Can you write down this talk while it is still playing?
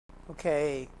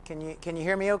Okay, can you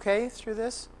hear me okay through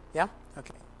this? Yeah?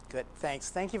 Okay, good. Thanks.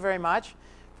 Thank you very much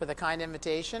for the kind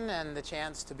invitation and the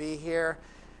chance to be here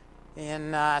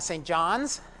in St.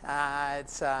 John's.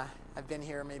 I've been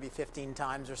here maybe 15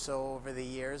 times or so over the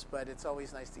years, but it's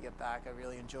always nice to get back. I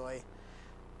really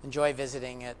enjoy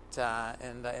visiting it,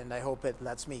 and I hope it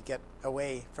lets me get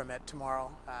away from it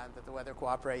tomorrow, that the weather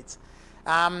cooperates.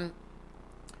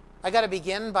 I got to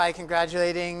begin by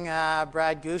congratulating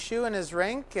Brad Gushu and his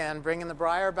rink and bringing the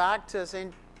Briar back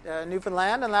to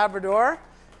Newfoundland and Labrador.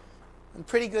 In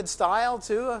pretty good style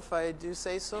too, if I do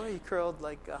say so. He curled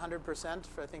like 100%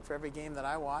 for every game that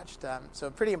I watched. So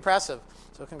pretty impressive.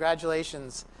 So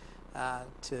congratulations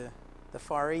to the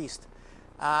Far East.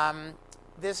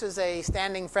 This is a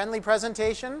standing friendly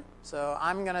presentation, so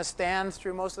I'm going to stand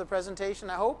through most of the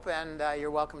presentation, I hope, and you're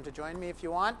welcome to join me if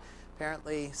you want.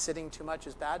 Apparently sitting too much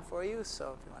is bad for you,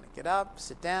 so if you want to get up,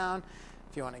 sit down.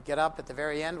 If you want to get up at the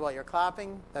very end while you're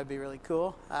clapping, that'd be really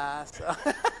cool. I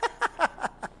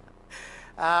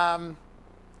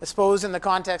suppose in the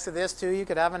context of this too, you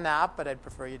could have a nap, but I'd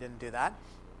prefer you didn't do that.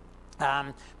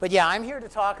 But yeah, I'm here to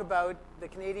talk about the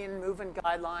Canadian movement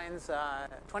guidelines,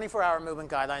 24-hour movement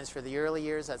guidelines for the early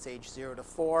years, that's age 0 to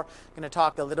 4. I'm going to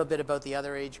talk a little bit about the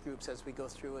other age groups as we go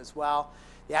through as well.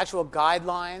 The actual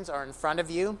guidelines are in front of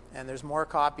you, and there's more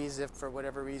copies if for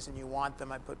whatever reason you want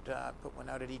them. I put one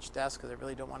out at each desk because I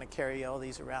really don't want to carry all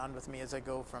these around with me as I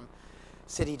go from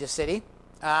city to city.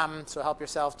 So help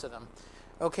yourself to them.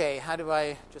 Okay, how do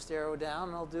I just arrow down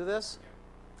and I'll do this?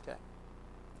 Okay.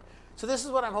 So this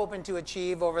is what I'm hoping to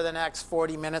achieve over the next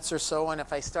 40 minutes or so, and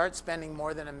if I start spending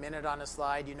more than a minute on a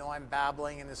slide, you know I'm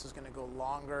babbling and this is going to go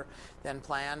longer than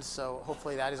planned, so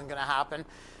hopefully that isn't going to happen.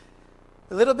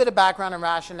 A little bit of background and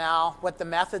rationale, what the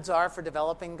methods are for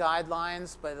developing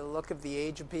guidelines. By the look of the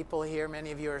age of people here,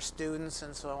 many of you are students,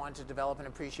 and so I want to develop an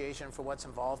appreciation for what's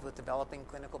involved with developing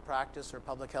clinical practice or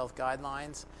public health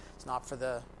guidelines. It's not for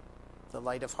the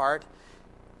light of heart.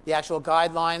 The actual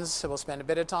guidelines we'll spend a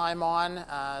bit of time on,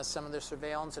 some of the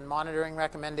surveillance and monitoring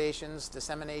recommendations,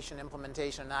 dissemination,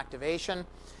 implementation, and activation,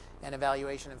 and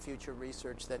evaluation of future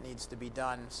research that needs to be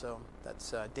done. So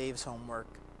that's Dave's homework.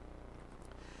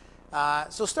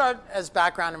 So start as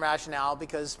background and rationale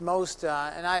because most,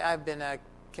 and I've been a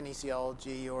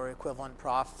kinesiology or equivalent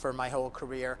prof for my whole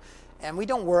career, and we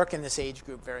don't work in this age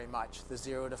group very much, the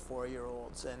 0 to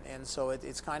 4-year-olds, and so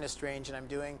it's kind of strange, and I'm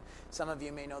doing, some of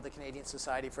you may know the Canadian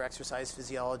Society for Exercise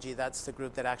Physiology. That's the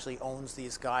group that actually owns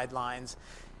these guidelines,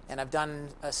 and I've done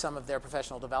some of their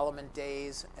professional development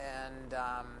days, and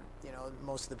you know,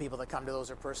 most of the people that come to those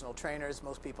are personal trainers.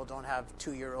 Most people don't have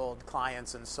 2-year-old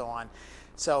clients and so on.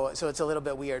 So it's a little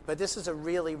bit weird. But this is a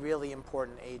really, really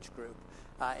important age group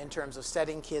in terms of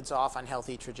setting kids off on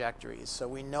healthy trajectories. So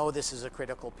we know this is a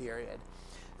critical period.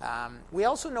 We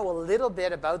also know a little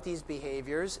bit about these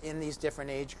behaviors in these different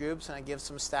age groups, and I give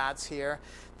some stats here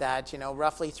that, you know,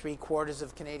 roughly 3/4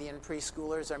 of Canadian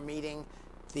preschoolers are meeting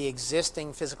the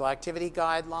existing physical activity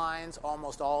guidelines.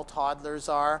 Almost all toddlers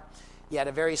are. Yet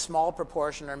a very small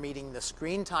proportion are meeting the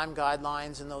screen time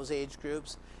guidelines in those age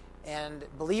groups. And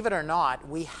believe it or not,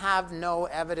 we have no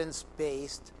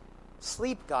evidence-based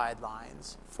sleep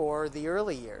guidelines for the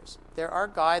early years. There are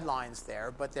guidelines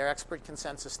there, but they're expert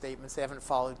consensus statements. They haven't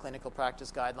followed clinical practice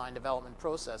guideline development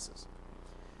processes.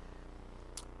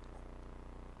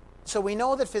 So we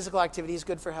know that physical activity is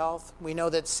good for health. We know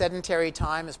that sedentary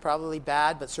time is probably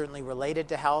bad, but certainly related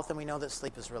to health, and we know that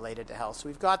sleep is related to health. So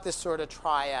we've got this sort of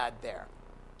triad there.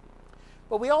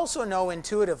 But we also know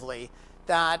intuitively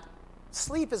that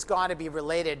sleep has got to be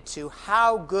related to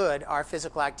how good our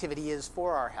physical activity is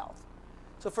for our health.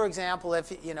 So for example,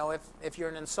 if you're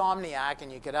an insomniac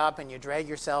and you get up and you drag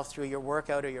yourself through your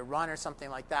workout or your run or something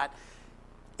like that,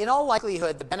 in all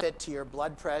likelihood, the benefit to your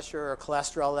blood pressure or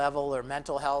cholesterol level or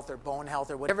mental health or bone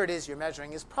health or whatever it is you're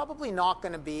measuring is probably not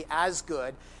going to be as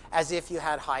good as if you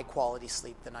had high quality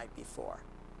sleep the night before,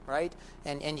 right?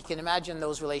 And you can imagine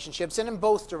those relationships, and in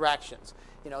both directions.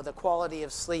 You know, the quality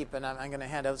of sleep, and I'm going to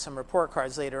hand out some report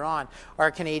cards later on.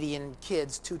 Our Canadian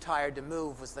Kids Too Tired to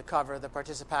Move was the cover of the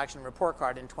Participation Report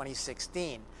Card in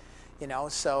 2016. You know,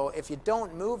 so if you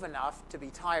don't move enough to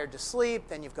be tired to sleep,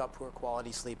 then you've got poor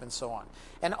quality sleep and so on.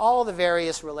 And all the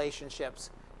various relationships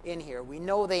in here, we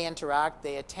know they interact,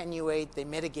 they attenuate, they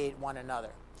mitigate one another.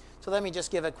 So let me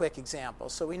just give a quick example.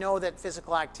 So we know that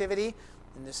physical activity,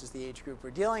 and this is the age group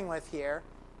we're dealing with here,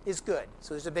 is good.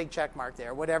 So there's a big check mark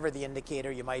there, whatever the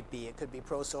indicator you might be. It could be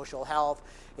pro-social health,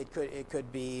 it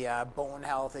could be bone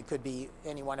health, it could be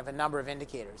any one of a number of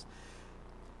indicators.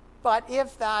 But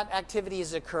if that activity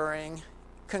is occurring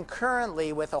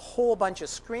concurrently with a whole bunch of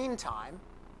screen time,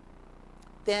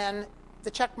 then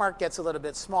the check mark gets a little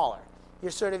bit smaller.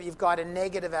 You've got a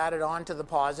negative added on to the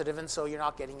positive, and so you're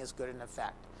not getting as good an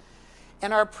effect.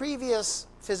 And our previous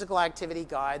physical activity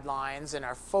guidelines and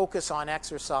our focus on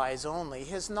exercise only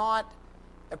has not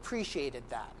appreciated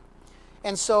that.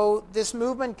 And so this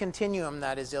movement continuum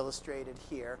that is illustrated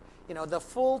here, the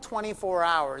full 24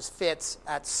 hours fits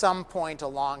at some point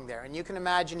along there. And you can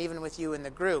imagine, even with you in the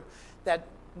group, that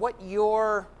what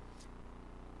your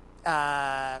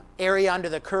area under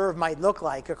the curve might look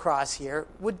like across here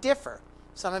would differ.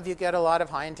 Some of you get a lot of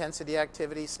high-intensity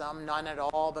activity, some none at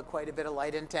all, but quite a bit of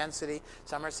light intensity.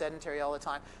 Some are sedentary all the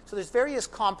time. So there's various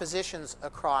compositions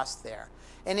across there.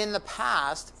 And in the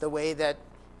past, the way that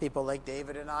people like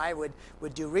David and I would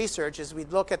do research is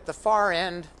we'd look at the far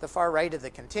end, the far right of the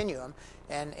continuum,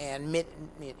 and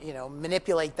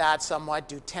manipulate that somewhat,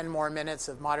 do 10 more minutes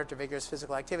of moderate to vigorous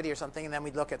physical activity or something, and then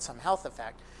we'd look at some health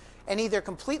effect. And either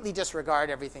completely disregard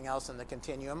everything else in the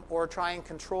continuum or try and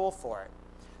control for it.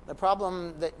 The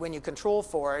problem that when you control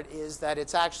for it is that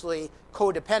it's actually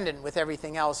codependent with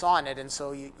everything else on it, and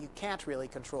so you can't really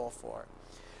control for it.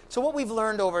 So what we've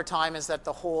learned over time is that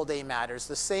the whole day matters,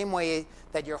 the same way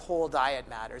that your whole diet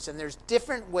matters. And there's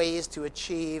different ways to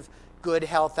achieve good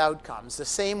health outcomes. The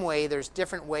same way there's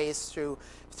different ways through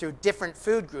different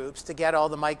food groups to get all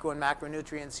the micro and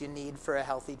macronutrients you need for a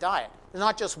healthy diet. There's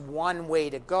not just one way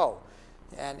to go,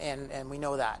 and we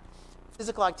know that.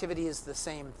 Physical activity is the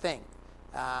same thing.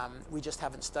 We just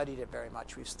haven't studied it very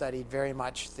much. We've studied very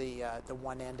much the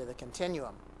one end of the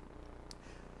continuum.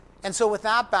 And so with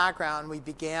that background, we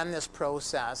began this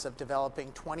process of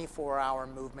developing 24-hour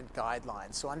movement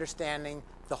guidelines. So understanding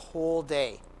the whole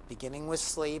day, beginning with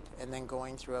sleep and then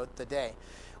going throughout the day.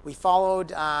 We followed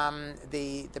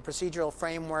the procedural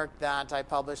framework that I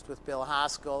published with Bill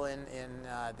Haskell in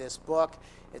this book.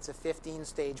 It's a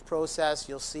 15-stage process.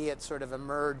 You'll see it sort of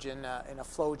emerge in a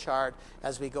flow chart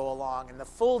as we go along. And the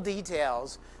full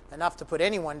details, enough to put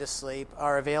anyone to sleep,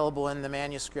 are available in the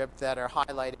manuscript that are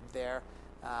highlighted there.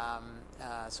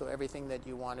 So everything that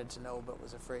you wanted to know but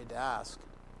was afraid to ask.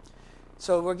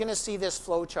 So we're going to see this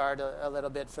flow chart a little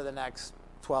bit for the next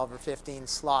 12 or 15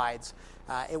 slides.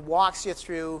 It walks you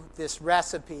through this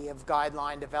recipe of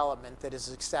guideline development that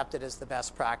is accepted as the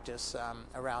best practice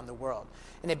around the world.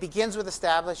 And it begins with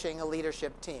establishing a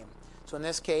leadership team. So in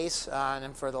this case,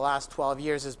 and for the last 12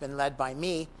 years, has been led by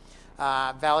me.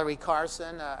 Valerie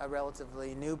Carson, a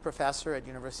relatively new professor at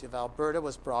University of Alberta,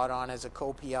 was brought on as a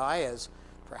co-PI, as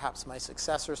perhaps my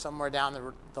successor somewhere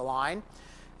down the line.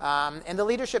 And the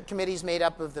leadership committee is made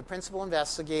up of the principal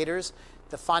investigators,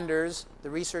 the funders, the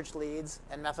research leads,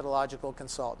 and methodological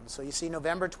consultants. So you see,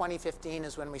 November 2015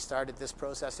 is when we started this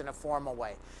process in a formal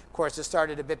way. Of course, it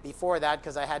started a bit before that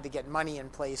because I had to get money in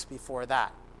place before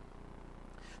that.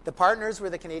 The partners were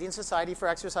the Canadian Society for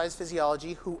Exercise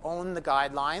Physiology, who own the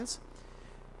guidelines,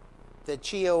 the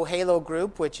CHIO Halo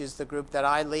group, which is the group that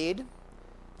I lead,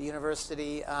 the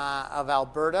University of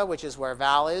Alberta, which is where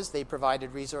Val is. They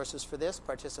provided resources for this.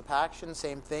 Participation,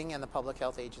 same thing, and the Public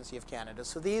Health Agency of Canada.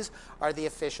 So these are the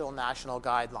official national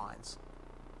guidelines.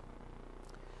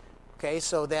 Okay,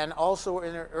 so then also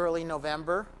in early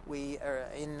November, we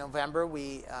got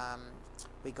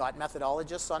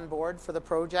methodologists on board for the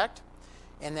project.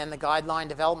 And then the guideline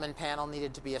development panel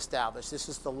needed to be established. This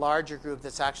is the larger group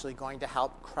that's actually going to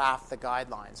help craft the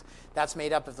guidelines. That's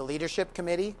made up of the leadership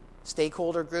committee,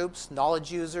 stakeholder groups,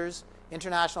 knowledge users,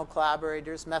 international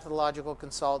collaborators, methodological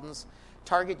consultants,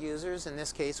 target users. In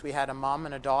this case, we had a mom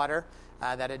and a daughter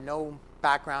that had no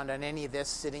background on any of this,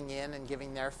 sitting in and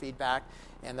giving their feedback,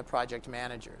 and the project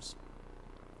managers.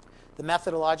 The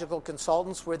methodological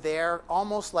consultants were there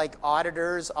almost like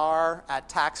auditors are at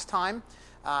tax time,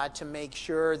 to make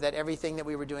sure that everything that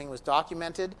we were doing was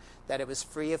documented, that it was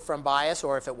free from bias,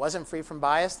 or if it wasn't free from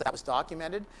bias, that was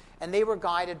documented. And they were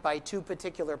guided by two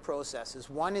particular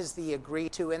processes. One is the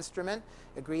AGREE-2 instrument.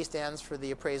 AGREE stands for the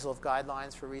Appraisal of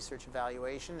Guidelines for Research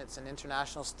Evaluation. It's an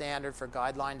international standard for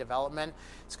guideline development.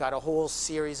 It's got a whole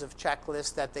series of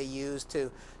checklists that they use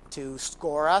to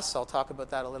score us. I'll talk about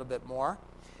that a little bit more.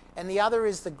 And the other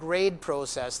is the grade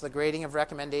process, the grading of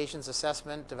recommendations,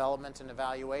 assessment, development, and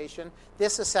evaluation.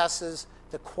 This assesses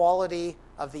the quality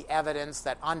of the evidence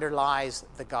that underlies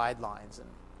the guidelines. And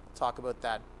I'll talk about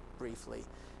that briefly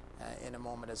in a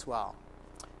moment as well.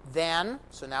 Then,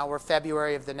 so now we're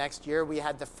February of the next year, we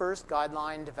had the first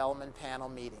guideline development panel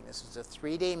meeting. This was a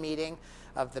 3-day meeting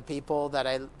of the people that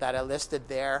I listed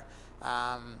there.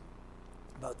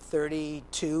 About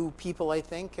 32 people, I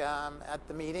think, at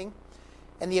the meeting.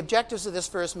 And the objectives of this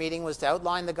first meeting was to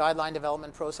outline the guideline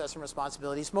development process and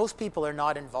responsibilities. Most people are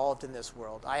not involved in this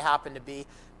world. I happen to be,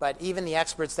 but even the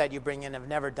experts that you bring in have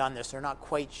never done this. They're not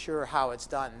quite sure how it's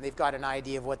done. They've got an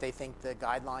idea of what they think the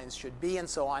guidelines should be and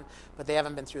so on, but they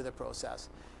haven't been through the process.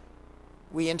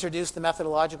 We introduced the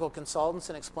methodological consultants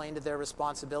and explained their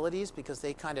responsibilities because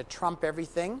they kind of trump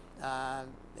everything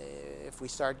if we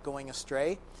start going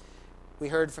astray. We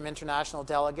heard from international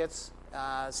delegates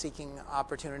seeking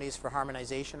opportunities for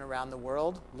harmonization around the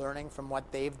world, learning from what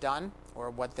they've done or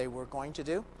what they were going to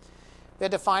do. We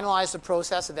had to finalize the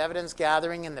process of evidence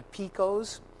gathering and the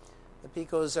PICOs. The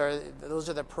PICOs those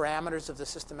are the parameters of the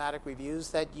systematic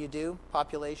reviews that you do: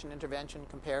 population, intervention,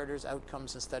 comparators,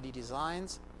 outcomes, and study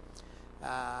designs.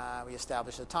 We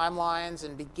established the timelines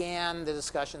and began the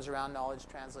discussions around knowledge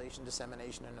translation,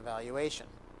 dissemination, and evaluation.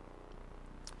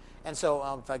 And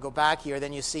so if I go back here,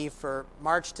 then you see for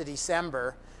March to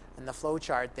December in the flow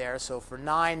chart there, so for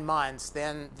 9 months,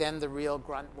 then the real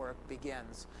grunt work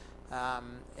begins.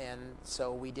 And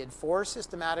so we did 4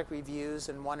 systematic reviews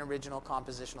and 1 original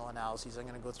compositional analysis. I'm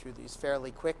going to go through these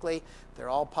fairly quickly. They're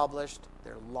all published.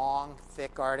 They're long,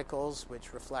 thick articles,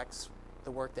 which reflects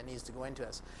the work that needs to go into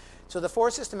us. So the 4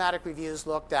 systematic reviews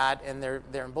looked at, and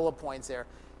they're in bullet points there,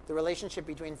 the relationship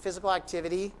between physical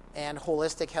activity and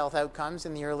holistic health outcomes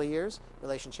in the early years,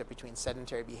 relationship between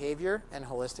sedentary behavior and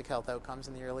holistic health outcomes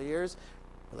in the early years,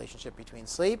 relationship between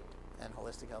sleep and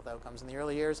holistic health outcomes in the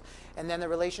early years, and then the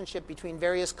relationship between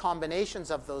various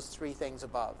combinations of those 3 things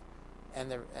above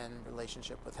and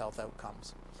relationship with health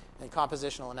outcomes. And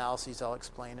compositional analyses I'll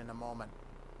explain in a moment.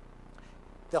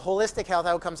 The holistic health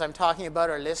outcomes I'm talking about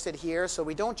are listed here, so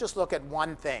we don't just look at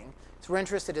one thing. So we're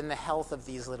interested in the health of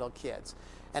these little kids.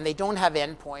 And they don't have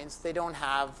endpoints. They don't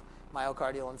have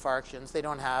myocardial infarctions. They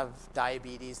don't have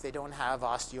diabetes. They don't have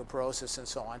osteoporosis and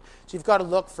so on. So you've got to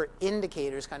look for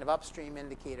indicators, kind of upstream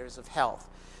indicators of health.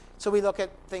 So we look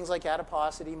at things like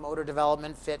adiposity, motor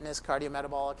development, fitness,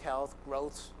 cardiometabolic health,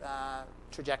 growth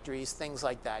trajectories, things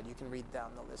like that. You can read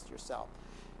down the list yourself.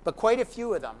 But quite a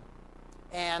few of them.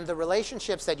 And the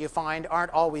relationships that you find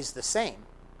aren't always the same.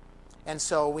 And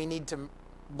so we need to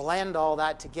blend all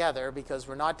that together because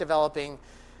we're not developing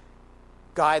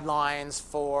guidelines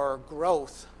for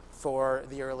growth for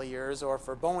the early years or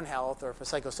for bone health or for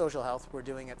psychosocial health. We're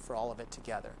doing it for all of it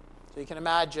together. So you can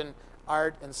imagine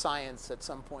art and science at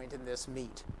some point in this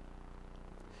meet.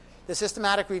 The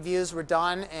systematic reviews were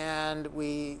done, and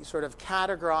we sort of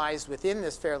categorized within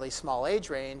this fairly small age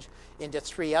range into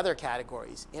 3 other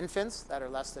categories: infants that are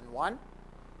less than 1,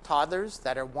 toddlers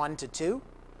that are 1 to 2,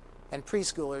 and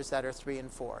preschoolers that are 3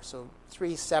 and 4. So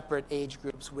 3 separate age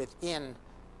groups within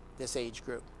this age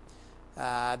group.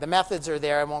 The methods are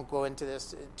there. I won't go into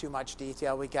this in too much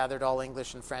detail. We gathered all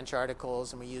English and French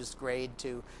articles, and we used GRADE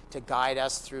to guide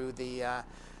us through the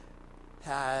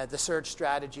search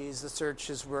strategies. The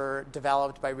searches were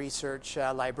developed by research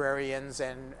librarians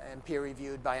and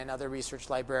peer-reviewed by another research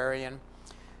librarian.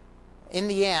 In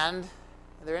the end,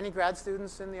 are there any grad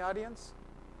students in the audience?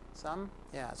 Some?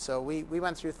 Yeah, so we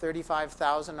went through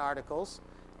 35,000 articles,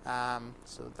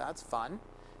 so that's fun.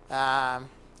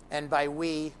 And by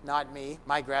we, not me,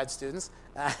 my grad students.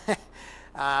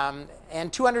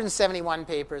 And 271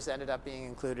 papers ended up being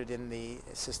included in the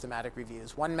systematic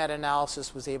reviews. 1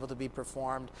 meta-analysis was able to be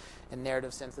performed, and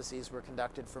narrative syntheses were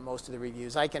conducted for most of the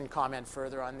reviews. I can comment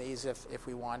further on these if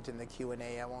we want in the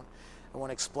Q&A. I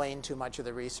won't explain too much of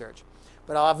the research.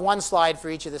 But I'll have 1 slide for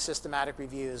each of the systematic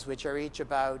reviews, which are each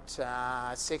about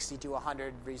 60 to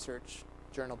 100 research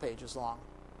journal pages long.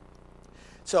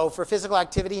 So for physical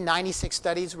activity, 96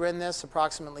 studies were in this,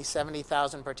 approximately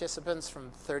 70,000 participants from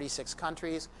 36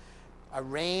 countries. A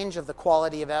range of the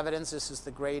quality of evidence. This is the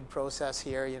grade process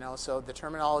here, so the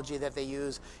terminology that they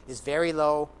use is very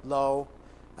low,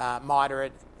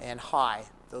 moderate, and high.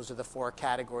 Those are the 4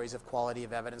 categories of quality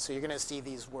of evidence. So you're going to see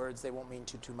these words. They won't mean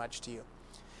too much to you.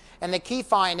 And the key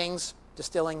findings,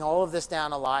 distilling all of this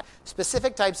down a lot: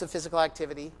 specific types of physical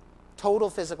activity,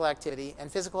 total physical activity,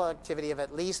 and physical activity of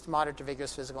at least moderate to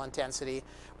vigorous physical intensity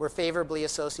were favorably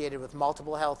associated with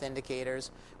multiple health indicators,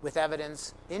 with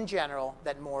evidence in general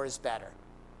that more is better.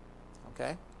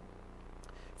 Okay?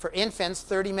 For infants,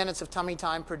 30 minutes of tummy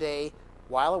time per day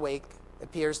while awake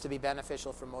appears to be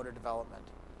beneficial for motor development.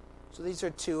 So these are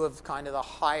 2 of kind of the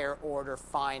higher order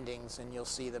findings, and you'll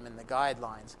see them in the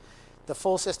guidelines. The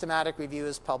full systematic review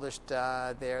is published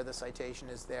there. The citation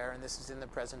is there, and this is in the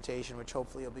presentation, which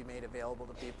hopefully will be made available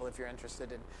to people if you're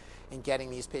interested in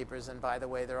getting these papers. And by the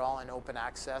way, they're all in open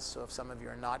access, so if some of you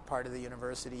are not part of the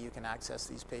university, you can access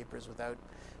these papers without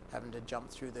having to jump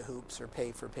through the hoops or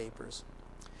pay for papers.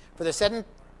 For the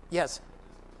yes?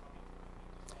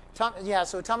 Yeah,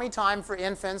 so tummy time for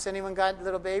infants. Anyone got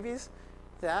little babies?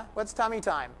 Yeah? What's tummy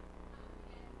time?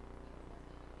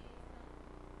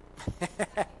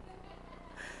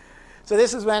 So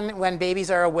this is when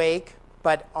babies are awake,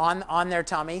 but on their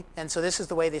tummy. And so this is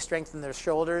the way they strengthen their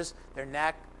shoulders, their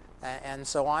neck, and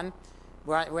so on.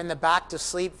 We're in the back to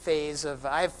sleep phase of,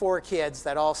 I have 4 kids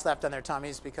that all slept on their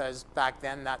tummies because back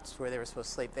then that's where they were supposed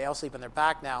to sleep. They all sleep on their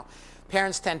back now.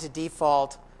 Parents tend to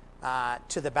default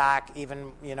to the back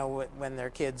even, when their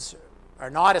kids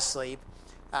are not asleep.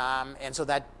 And so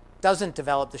that doesn't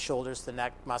develop the shoulders, the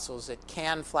neck muscles. It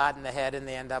can flatten the head and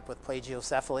they end up with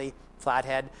plagiocephaly, flat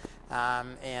head,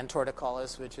 and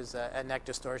torticollis, which is a neck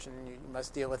distortion. You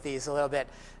must deal with these a little bit.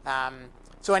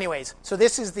 So anyways, so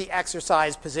this is the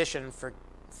exercise position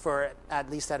for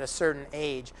at least at a certain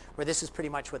age, where this is pretty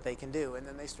much what they can do. And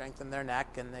then they strengthen their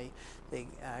neck and they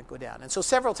go down. And so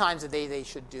several times a day they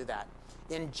should do that.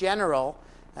 In general,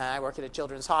 I work at a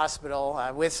children's hospital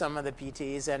with some of the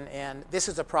PTs, and this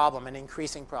is a problem, an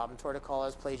increasing problem.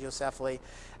 Torticollis, plagiocephaly,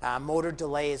 motor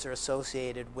delays are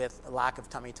associated with a lack of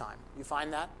tummy time. You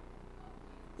find that?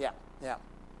 Yeah.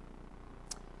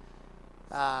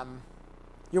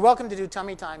 You're welcome to do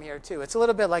tummy time here too. It's a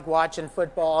little bit like watching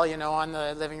football, on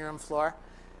the living room floor.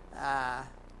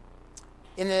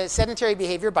 In the sedentary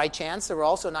behavior, by chance, there were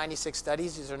also 96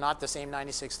 studies. These are not the same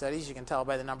 96 studies. You can tell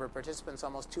by the number of participants,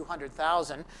 almost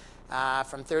 200,000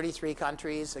 from 33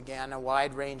 countries. Again, a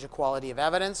wide range of quality of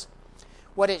evidence.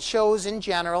 What it shows in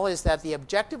general is that the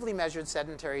objectively measured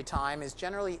sedentary time is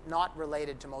generally not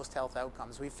related to most health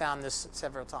outcomes. We've found this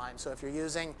several times. So if you're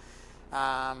using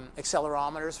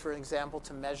accelerometers, for example,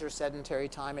 to measure sedentary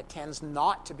time, it tends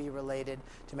not to be related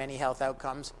to many health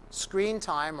outcomes. Screen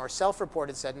time or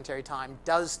self-reported sedentary time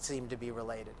does seem to be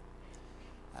related.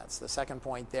 That's the second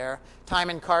point there. Time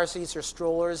in car seats or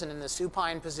strollers and in the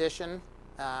supine position,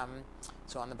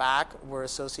 so on the back, were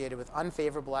associated with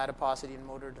unfavorable adiposity and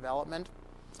motor development.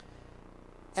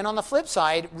 And on the flip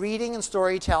side, reading and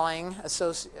storytelling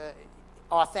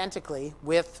authentically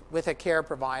with a care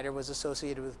provider was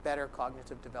associated with better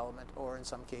cognitive development, or in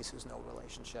some cases no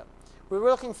relationship. We were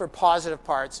looking for positive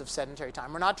parts of sedentary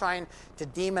time. We're not trying to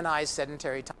demonize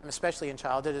sedentary time, especially in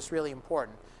childhood. It's really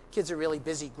important. Kids are really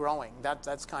busy growing.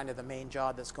 That's kind of the main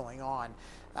job that's going on.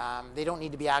 They don't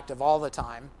need to be active all the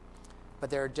time, but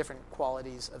there are different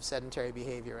qualities of sedentary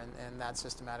behavior, and that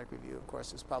systematic review, of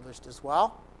course, is published as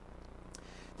well.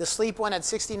 The sleep one had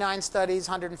 69 studies,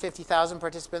 150,000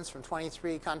 participants from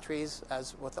 23 countries.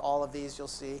 As with all of these, you'll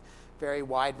see very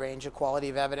wide range of quality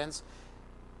of evidence.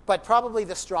 But probably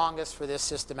the strongest for this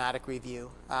systematic review.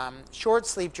 Short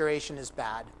sleep duration is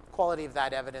bad. Quality of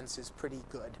that evidence is pretty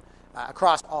good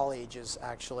across all ages,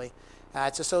 actually.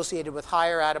 It's associated with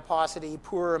higher adiposity,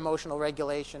 poorer emotional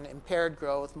regulation, impaired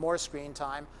growth, more screen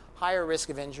time, higher risk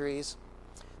of injuries.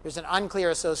 There's an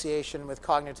unclear association with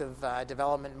cognitive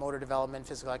development, motor development,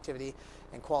 physical activity,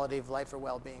 and quality of life or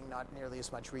well-being. Not nearly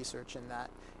as much research in that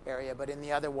area. But in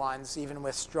the other ones, even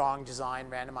with strong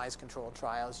design, randomized controlled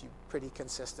trials, you pretty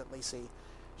consistently see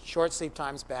short sleep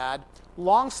time's bad.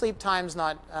 Long sleep time's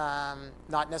not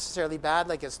necessarily bad.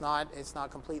 Like it's not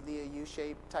completely a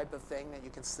U-shaped type of thing that you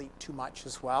can sleep too much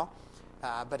as well.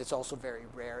 But it's also very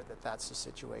rare that that's the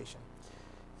situation.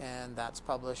 And that's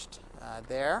published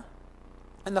there.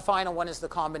 And the final one is the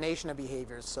combination of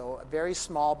behaviors. So a very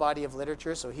small body of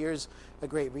literature. So here's a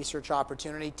great research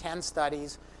opportunity. 10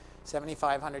 studies,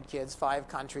 7,500 kids, 5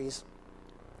 countries.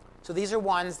 So these are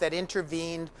ones that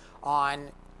intervened on,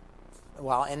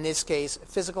 well, in this case,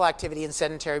 physical activity and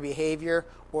sedentary behavior,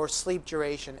 or sleep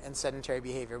duration and sedentary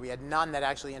behavior. We had none that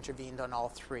actually intervened on all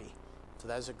 3. So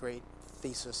that was a great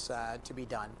thesis to be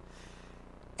done.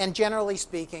 And generally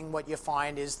speaking, what you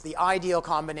find is the ideal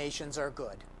combinations are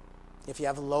good. If you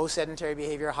have low sedentary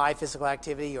behavior, high physical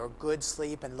activity, or good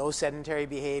sleep and low sedentary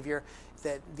behavior,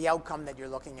 the outcome that you're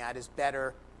looking at is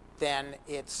better than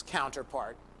its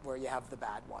counterpart, where you have the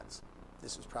bad ones.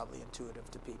 This is probably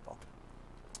intuitive to people.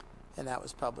 And that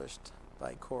was published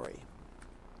by Corey.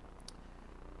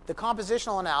 The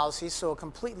compositional analysis, so a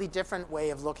completely different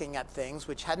way of looking at things,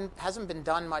 which hasn't been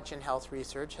done much in health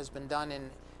research, has been done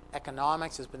in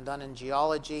economics, has been done in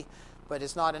geology, but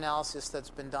it's not analysis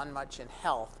that's been done much in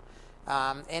health.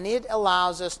 And it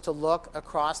allows us to look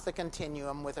across the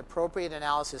continuum with appropriate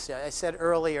analysis. I said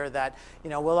earlier that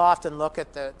we'll often look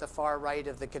at the far right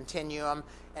of the continuum,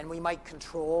 and we might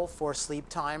control for sleep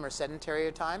time or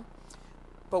sedentary time.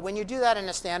 But when you do that in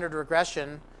a standard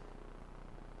regression,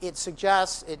 it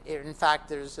suggests, in fact,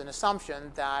 there's an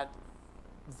assumption that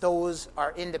those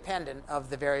are independent of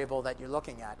the variable that you're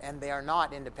looking at, and they are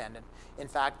not independent. In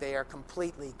fact, they are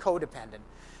completely codependent.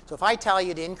 So if I tell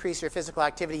you to increase your physical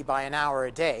activity by an hour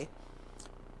a day,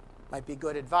 might be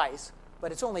good advice,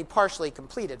 but it's only partially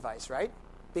complete advice, right?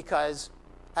 Because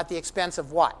at the expense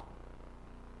of what?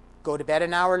 Go to bed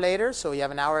an hour later so you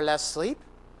have an hour less sleep,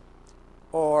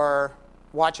 or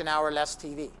watch an hour less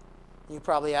TV. You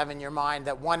probably have in your mind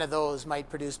that one of those might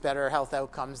produce better health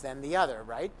outcomes than the other,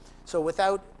 right? So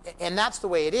without, and that's the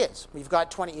way it is. You've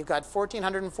got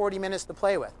 1,440 minutes to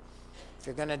play with. If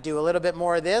you're going to do a little bit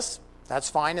more of this, that's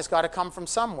fine. It's got to come from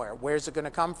somewhere. Where's it going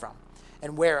to come from?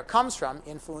 And where it comes from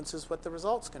influences what the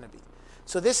result's going to be.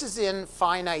 So this is in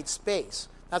finite space.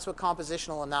 That's what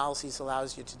compositional analysis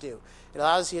allows you to do. It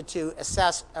allows you to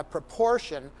assess a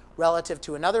proportion relative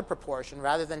to another proportion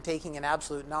rather than taking an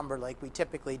absolute number like we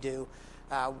typically do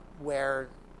where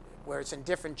it's in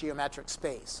different geometric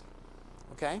space.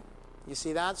 Okay? You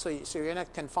see that? So you're in a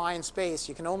confined space.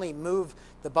 You can only move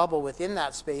the bubble within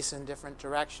that space in different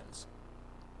directions.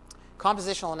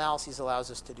 Compositional analysis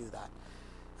allows us to do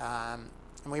that.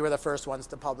 And we were the first ones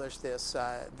to publish this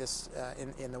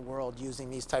in the world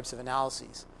using these types of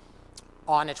analyses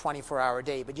on a 24-hour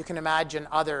day. But you can imagine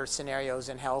other scenarios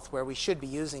in health where we should be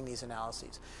using these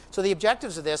analyses. So the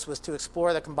objectives of this was to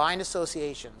explore the combined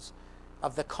associations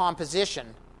of the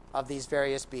composition of these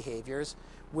various behaviors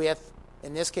with,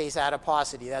 in this case,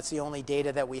 adiposity. That's the only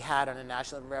data that we had on a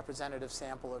national representative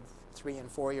sample of 3- and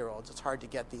 4-year-olds. It's hard to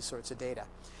get these sorts of data.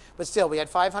 But still, we had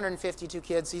 552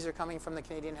 kids. These are coming from the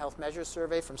Canadian Health Measures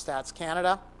Survey from Stats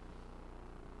Canada.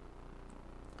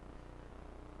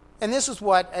 And this is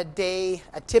what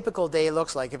a typical day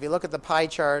looks like. If you look at the pie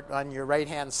chart on your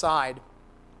right-hand side,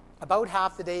 about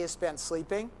half the day is spent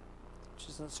sleeping, which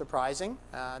isn't surprising.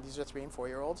 These are 3- and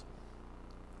 4-year-olds.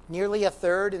 Nearly a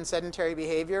third in sedentary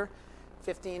behavior,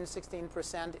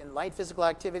 16% in light physical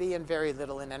activity, and very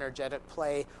little in energetic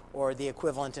play, or the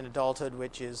equivalent in adulthood,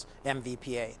 which is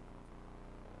MVPA.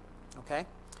 Okay?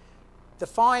 The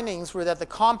findings were that the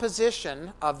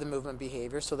composition of the movement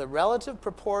behavior, so the relative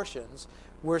proportions,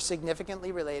 were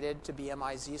significantly related to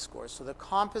BMI z-scores. So the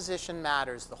composition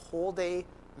matters. The whole day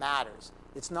matters.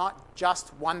 It's not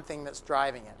just one thing that's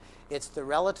driving it. It's the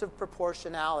relative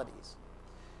proportionalities.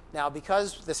 Now,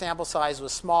 because the sample size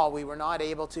was small, we were not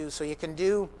able to, so you can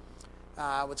do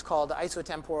what's called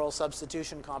isotemporal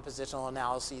substitution compositional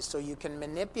analyses. So you can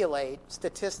manipulate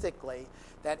statistically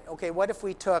that, okay, what if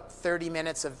we took 30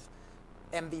 minutes of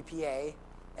MVPA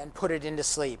and put it into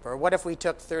sleep? Or what if we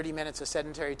took 30 minutes of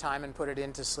sedentary time and put it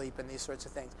into sleep, and these sorts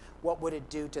of things? What would it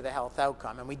do to the health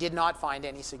outcome? And we did not find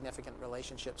any significant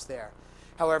relationships there.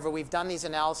 However, we've done these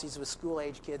analyses with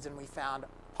school-age kids, and we found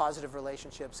positive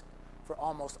relationships for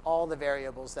almost all the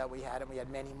variables that we had, and we had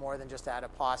many more than just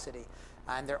adiposity.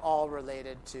 And they're all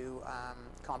related to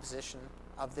composition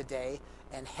of the day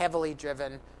and heavily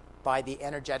driven by the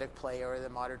energetic play or the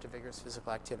moderate to vigorous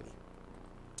physical activity.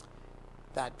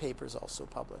 That paper is also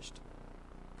published.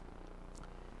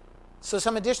 So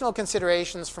some additional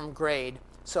considerations from grade.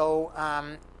 So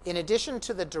in addition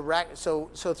to the direct,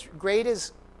 grade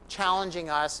is challenging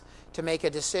us to make a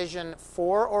decision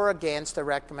for or against a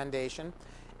recommendation,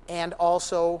 and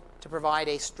also to provide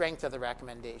a strength of the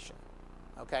recommendation.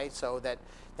 Okay, so that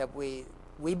we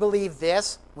believe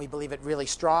this, we believe it really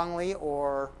strongly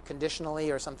or conditionally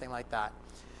or something like that.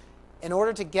 In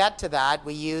order to get to that,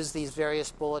 we use these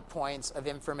various bullet points of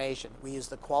information. We use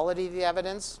the quality of the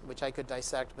evidence, which I could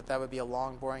dissect, but that would be a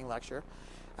long, boring lecture.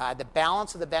 The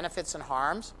balance of the benefits and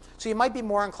harms. So you might be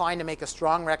more inclined to make a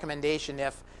strong recommendation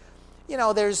if, you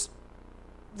know, there's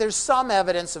some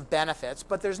evidence of benefits,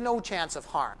 but there's no chance of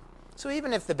harm. So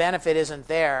even if the benefit isn't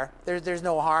there, there's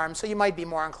no harm. So you might be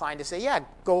more inclined to say, yeah,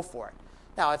 go for it.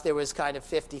 Now, if there was kind of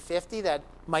 50-50, that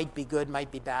might be good,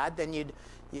 might be bad, then you'd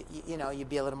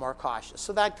be a little more cautious.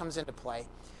 So that comes into play.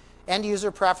 End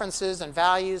user preferences and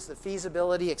values, the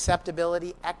feasibility,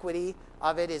 acceptability, equity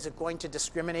of it. Is it going to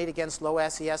discriminate against low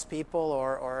SES people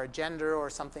or gender or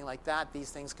something like that?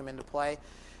 These things come into play.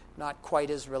 Not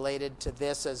quite as related to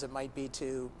this as it might be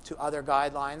to other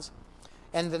guidelines.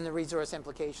 And then the resource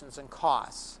implications and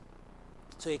costs.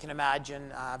 So you can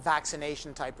imagine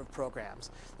vaccination type of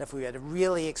programs. If we had a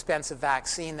really expensive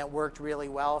vaccine that worked really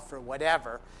well for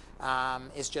whatever,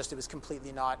 it was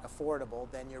completely not affordable,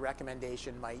 then your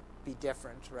recommendation might be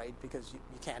different, right? Because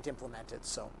you can't implement it.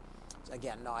 So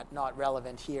again, not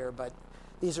relevant here, but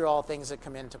these are all things that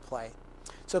come into play.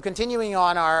 So continuing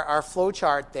on our flow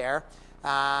chart there,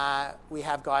 we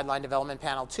have Guideline Development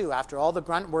Panel 2. After all the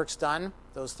grunt work's done,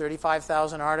 those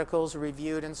 35,000 articles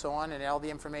reviewed and so on, and all the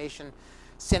information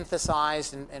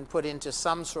synthesized and put into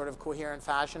some sort of coherent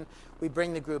fashion, we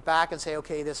bring the group back and say,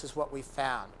 okay, this is what we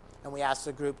found. And we ask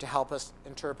the group to help us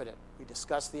interpret it. We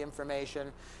discuss the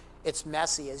information. It's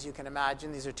messy, as you can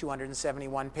imagine. These are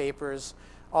 271 papers,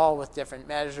 all with different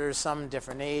measures, some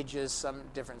different ages, some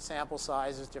different sample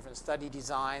sizes, different study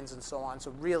designs, and so on.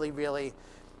 So really, really,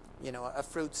 a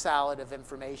fruit salad of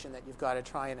information that you've got to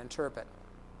try and interpret.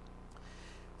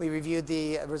 We reviewed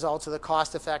the results of the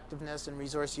cost effectiveness and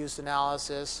resource use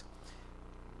analysis.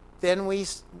 Then we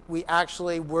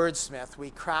actually wordsmith. We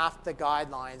craft the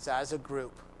guidelines as a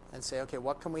group and say, okay,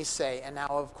 what can we say? And now,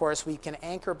 of course, we can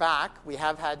anchor back. We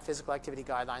have had physical activity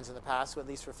guidelines in the past, so at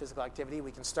least for physical activity,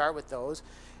 we can start with those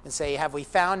and say, have we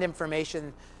found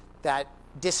information that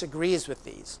disagrees with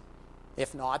these?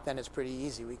 If not, then it's pretty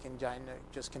easy. We can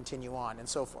just continue on and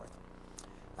so forth.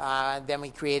 Then we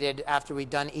created, after we'd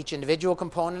done each individual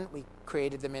component, we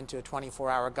created them into a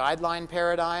 24-hour guideline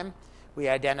paradigm. We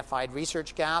identified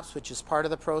research gaps, which is part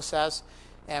of the process,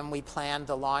 and we planned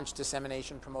the launch,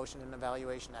 dissemination, promotion, and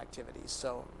evaluation activities.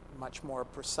 So much more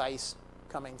precise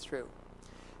coming through.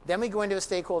 Then we go into a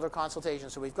stakeholder consultation.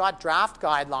 So we've got draft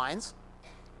guidelines,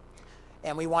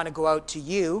 and we want to go out to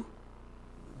you,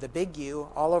 the big you,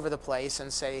 all over the place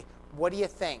and say, what do you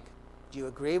think? Do you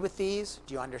agree with these?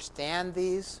 Do you understand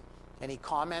these? Any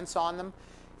comments on them?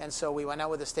 And so we went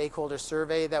out with a stakeholder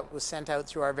survey that was sent out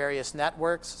through our various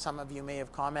networks. Some of you may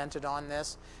have commented on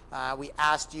this. We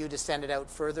asked you to send it out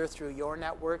further through your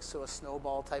networks, so a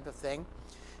snowball type of thing.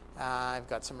 I've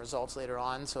got some results later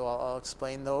on, so I'll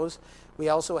explain those. We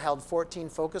also held 14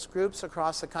 focus groups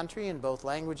across the country in both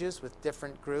languages with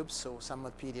different groups, so some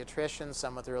with pediatricians,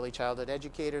 some with early childhood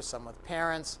educators, some with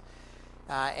parents,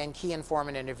 and key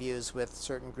informant interviews with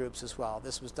certain groups as well.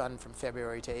 This was done from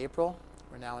February to April.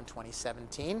 We're now in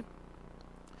 2017.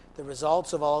 The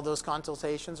results of all of those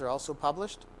consultations are also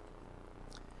published.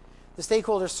 The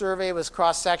stakeholder survey was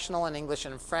cross-sectional in English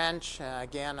and French.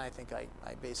 Again, I think I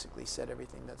basically said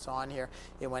everything that's on here.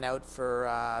 It went out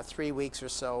for 3 weeks or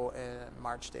so in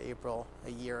March to April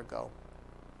a year ago.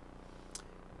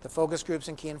 The focus groups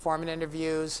and key informant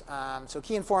interviews. So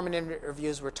key informant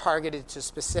interviews were targeted to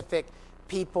specific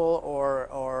people or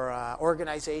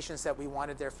organizations that we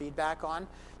wanted their feedback on.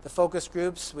 The focus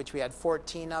groups, which we had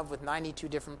 14 of with 92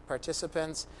 different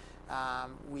participants,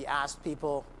 we asked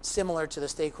people similar to the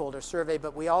stakeholder survey,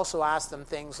 but we also asked them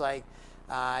things like,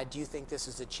 do you think this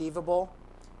is achievable?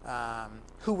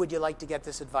 Who would you like to get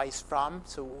this advice from?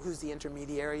 So who's the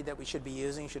intermediary that we should be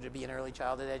using? Should it be an early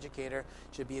childhood educator?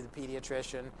 Should it be the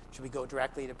pediatrician? Should we go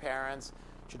directly to parents?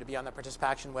 Should it be on the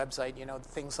participation website?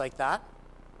 Things like that.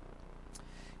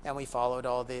 And we followed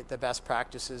all the best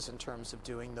practices in terms of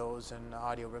doing those and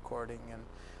audio recording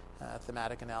and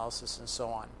thematic analysis and so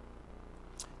on.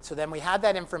 So then we had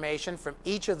that information from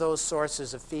each of those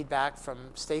sources of feedback from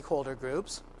stakeholder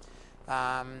groups.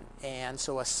 And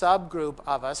so a subgroup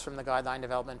of us from the guideline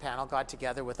development panel got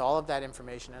together with all of that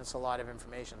information, and it's a lot of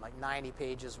information, like 90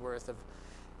 pages worth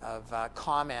of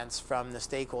comments from the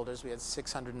stakeholders. We had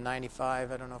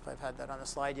 695, I don't know if I've had that on the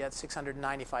slide yet,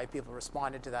 695 people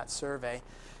responded to that survey.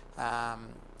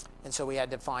 And so we had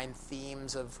to find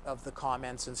themes of the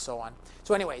comments and so on.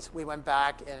 So anyways, we went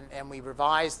back and we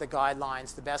revised the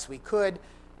guidelines the best we could,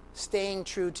 staying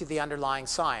true to the underlying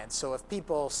science. So if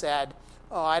people said,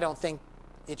 oh, I don't think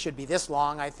it should be this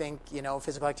long, I think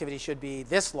physical activity should be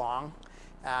this long,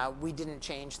 we didn't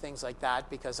change things like that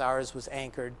because ours was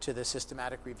anchored to the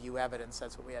systematic review evidence.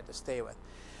 That's what we had to stay with.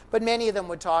 But many of them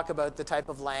would talk about the type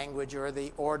of language or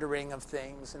the ordering of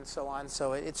things and so on.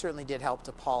 So it certainly did help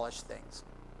to polish things.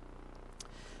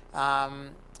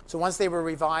 So once they were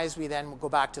revised, we then go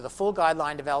back to the full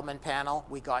guideline development panel.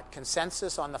 We got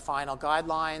consensus on the final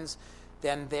guidelines.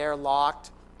 Then they're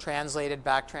locked, translated,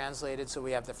 back translated. So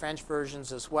we have the French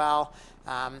versions as well.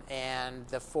 And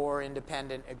the 4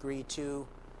 independent agree-to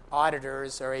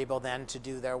auditors are able then to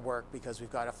do their work because we've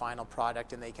got a final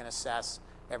product and they can assess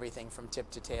everything from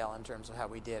tip to tail in terms of how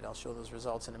we did. I'll show those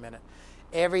results in a minute.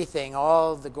 Everything,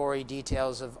 all the gory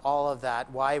details of all of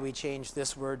that, why we changed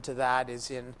this word to that,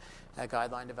 is in a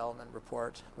guideline development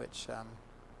report, which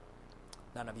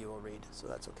none of you will read, so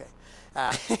that's okay.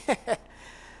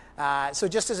 So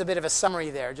just as a bit of a summary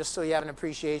there, just so you have an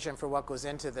appreciation for what goes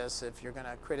into this, if you're going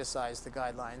to criticize the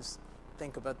guidelines,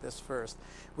 think about this first.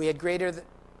 We had greater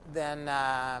than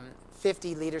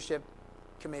 50 leadership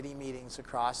committee meetings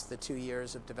across the 2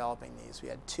 years of developing these. We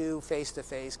had 2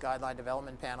 face-to-face guideline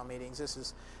development panel meetings. This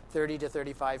is 30 to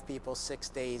 35 people, 6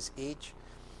 days each.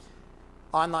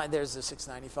 Online, there's the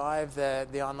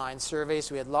 695, the online survey.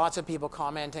 So we had lots of people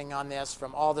commenting on this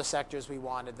from all the sectors we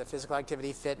wanted: the physical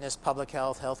activity, fitness, public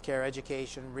health, healthcare,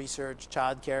 education, research,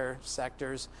 childcare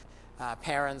sectors.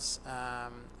 Parents'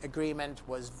 agreement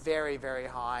was very, very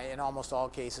high, in almost all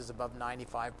cases above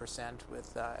 95%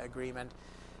 with agreement.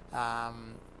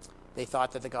 They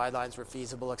thought that the guidelines were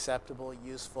feasible, acceptable,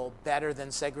 useful, better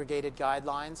than segregated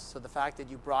guidelines. So the fact that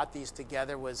you brought these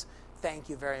together was thank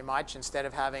you very much, instead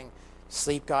of having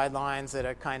sleep guidelines that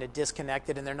are kind of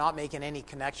disconnected, and they're not making any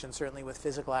connection, certainly with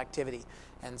physical activity.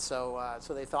 And so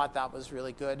they thought that was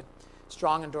really good.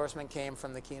 Strong endorsement came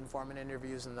from the key informant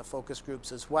interviews and the focus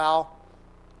groups as well.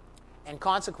 And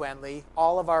consequently,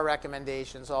 all of our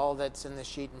recommendations, all that's in the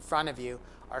sheet in front of you,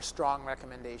 are strong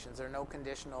recommendations. There are no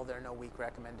conditional, there are no weak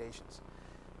recommendations.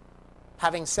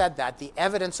 Having said that, the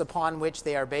evidence upon which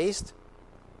they are based,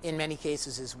 in many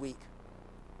cases, is weak.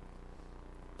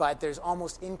 But there's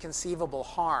almost inconceivable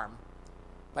harm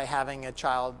by having a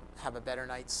child have a better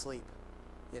night's sleep,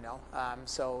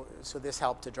 so this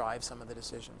helped to drive some of the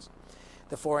decisions.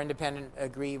 The 4 independent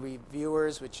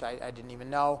reviewers, which I didn't even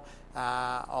know,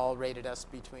 all rated us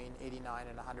between 89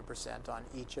 and 100% on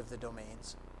each of the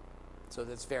domains. So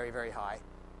that's very, very high.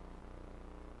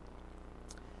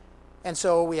 And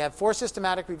so we have 4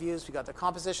 systematic reviews. We've got the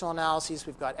compositional analyses.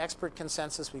 We've got expert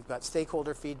consensus. We've got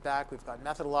stakeholder feedback. We've got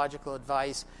methodological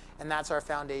advice. And that's our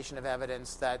foundation of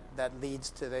evidence that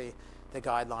leads to the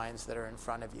guidelines that are in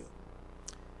front of you.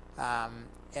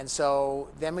 And so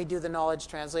then we do the knowledge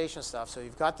translation stuff. So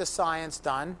you've got the science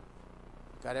done.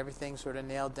 You've got everything sort of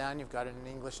nailed down. You've got it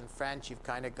in English and French. You've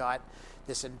kind of got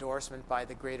this endorsement by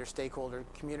the greater stakeholder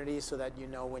community so that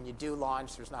when you do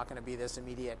launch, there's not going to be this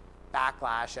immediate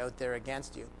backlash out there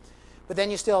against you. But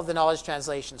then you still have the knowledge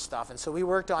translation stuff. And so we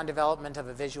worked on development of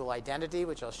a visual identity,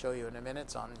 which I'll show you in a minute.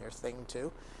 It's on your thing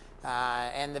too.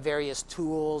 And the various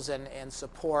tools and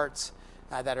supports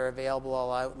that are available,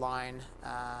 I'll outline.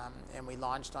 And we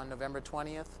launched on November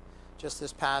 20th, just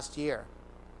this past year.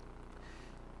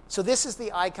 So this is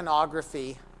the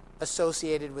iconography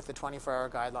associated with the 24-hour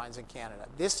guidelines in Canada.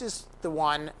 This is the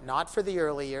one, not for the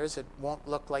early years, it won't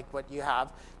look like what you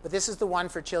have, but this is the one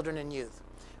for children and youth.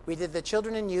 We did the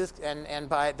children and youth, and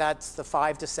by that's the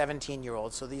 5 to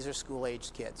 17-year-olds, so these are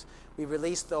school-aged kids. We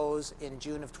released those in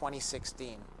June of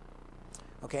 2016.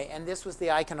 Okay, and this was the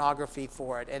iconography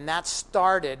for it, and that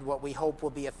started what we hope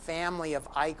will be a family of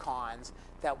icons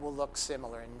that will look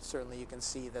similar, and certainly you can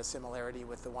see the similarity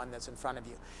with the one that's in front of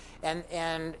you.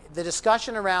 And the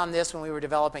discussion around this when we were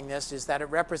developing this is that it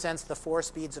represents the 4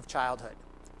 speeds of childhood: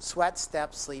 sweat,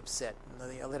 step, sleep, sit.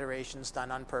 And the alliteration's done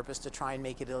on purpose to try and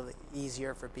make it a little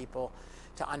easier for people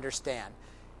to understand.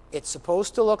 It's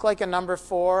supposed to look like a number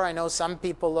 4. I know some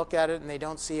people look at it and they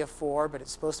don't see a 4, but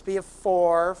it's supposed to be a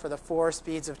 4 for the 4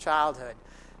 speeds of childhood.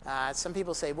 Some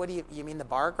people say, what do you mean the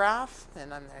bar graph?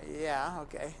 And I'm yeah,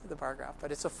 okay, the bar graph,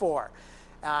 but it's a 4.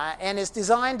 And it's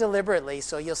designed deliberately,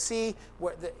 so you'll see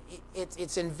where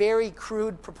it's in very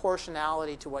crude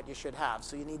proportionality to what you should have.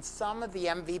 So you need some of the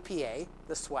MVPA,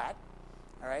 the sweat,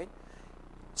 all right?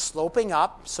 Sloping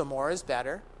up, so more is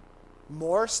better.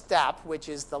 More step, which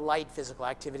is the light physical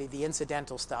activity, the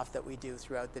incidental stuff that we do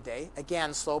throughout the day.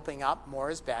 Again, sloping up, more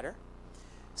is better.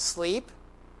 Sleep,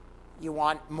 you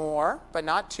want more, but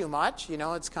not too much.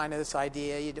 It's kind of this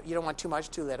idea, you don't want too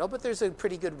much, too little, but there's a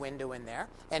pretty good window in there.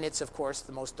 And it's, of course,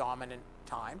 the most dominant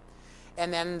time.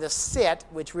 And then the sit,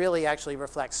 which really actually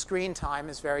reflects screen time,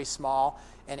 is very small,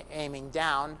 and aiming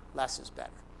down, less is better.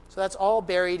 So that's all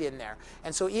buried in there.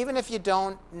 And so even if you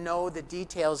don't know the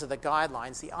details of the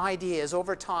guidelines, the idea is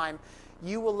over time,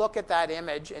 you will look at that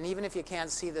image, and even if you can't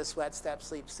see the sweat, step,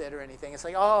 sleep, sit, or anything, it's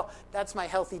like, oh, that's my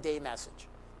healthy day message.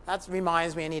 That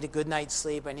reminds me I need a good night's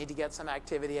sleep. I need to get some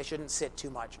activity. I shouldn't sit too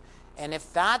much. And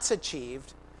if that's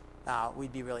achieved,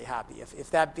 we'd be really happy. If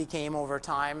that became over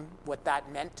time what that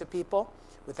meant to people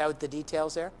without the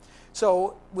details there.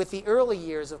 So with the early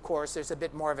years, of course, there's a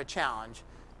bit more of a challenge.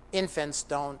 Infants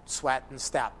don't sweat and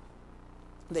step.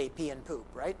 They pee and poop,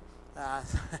 right?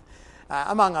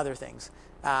 Among other things.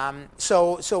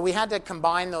 So we had to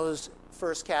combine those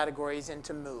first categories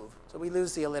into move. So we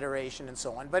lose the alliteration and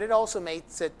so on, but it also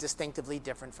makes it distinctively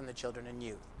different from the children and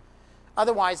youth.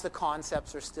 Otherwise, the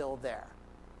concepts are still there.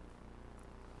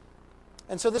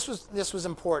 And so this was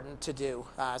important to do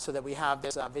so that we have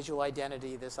this visual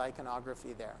identity, this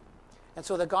iconography there. And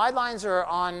so the guidelines are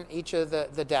on each of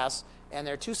the desks. And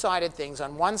they're two-sided things.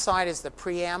 On one side is the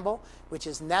preamble, which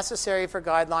is necessary for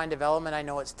guideline development. I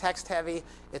know it's text-heavy.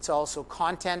 It's also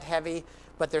content-heavy.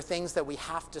 But they're things that we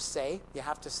have to say. You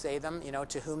have to say them. You know,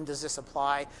 to whom does this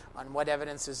apply? On what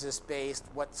evidence is this based?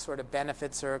 What sort of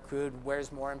benefits are accrued?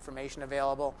 Where's more information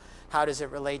available? How does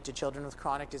it relate to children with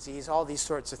chronic disease? All these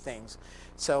sorts of things.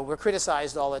 So we're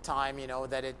criticized all the time, you know,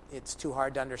 that it's too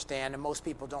hard to understand, and most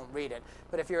people don't read it.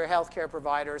 But if you're a healthcare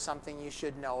provider or something, you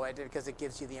should know it because it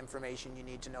gives you the information you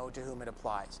need to know to whom it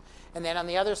applies. And then on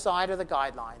the other side are the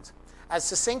guidelines. As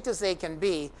succinct as they can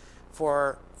be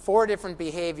for 4 different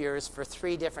behaviors for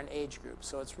 3 different age groups.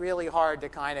 So it's really hard to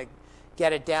kind of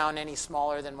get it down any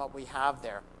smaller than what we have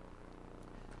there.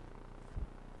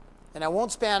 And I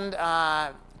won't spend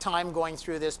time going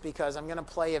through this because I'm going to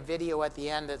play a video at the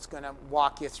end that's going to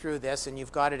walk you through this, and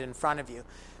you've got it in front of you.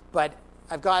 But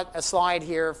I've got a slide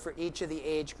here for each of the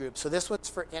age groups. So this one's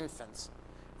for infants.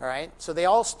 All right, so they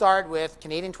all start with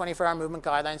Canadian 24-hour movement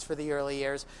guidelines for the early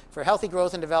years. For healthy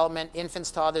growth and development, infants,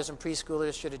 toddlers, and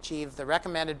preschoolers should achieve the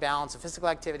recommended balance of physical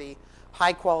activity,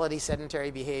 high-quality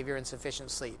sedentary behavior, and sufficient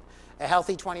sleep. A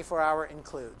healthy 24-hour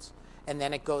includes. And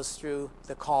then it goes through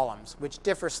the columns, which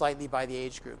differ slightly by the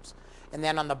age groups. And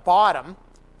then on the bottom,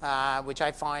 which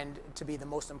I find to be the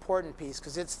most important piece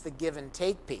because it's the give and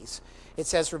take piece, it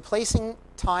says replacing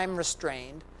time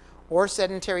restrained or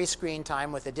sedentary screen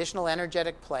time with additional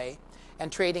energetic play and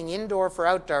trading indoor for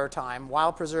outdoor time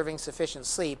while preserving sufficient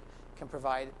sleep can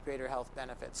provide greater health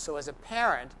benefits. So as a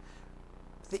parent,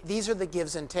 these are the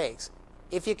gives and takes.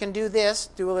 If you can do this,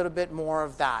 do a little bit more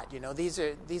of that. You know, these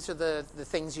are the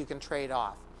things you can trade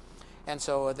off. And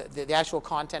so the actual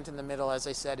content in the middle, as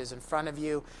I said, is in front of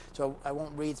you. So I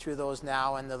won't read through those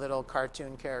now, and the little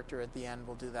cartoon character at the end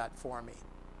will do that for me.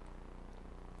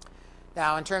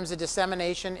 Now, in terms of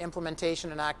dissemination,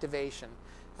 implementation, and activation,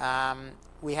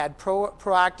 we had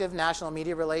proactive national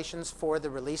media relations for the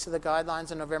release of the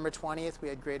guidelines on November 20th. We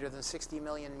had greater than 60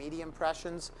 million media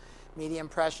impressions. Media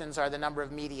impressions are the number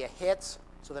of media hits,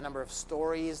 so the number of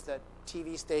stories that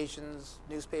TV stations,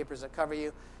 newspapers that cover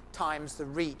you, times the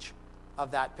reach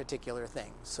of that particular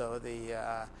thing. So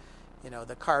the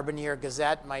Carboneer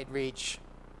Gazette might reach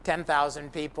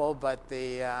 10,000 people, but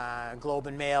the Globe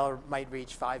and Mail might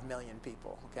reach 5 million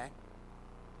people, okay?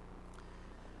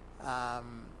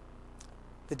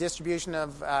 The distribution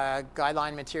of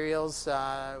guideline materials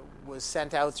was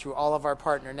sent out through all of our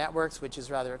partner networks, which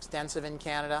is rather extensive in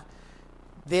Canada.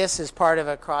 This is part of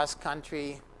a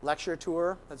cross-country lecture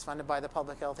tour that's funded by the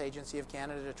Public Health Agency of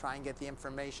Canada to try and get the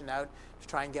information out, to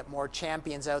try and get more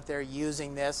champions out there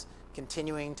using this,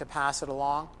 continuing to pass it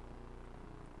along.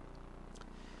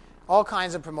 All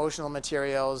kinds of promotional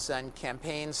materials and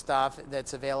campaign stuff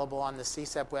that's available on the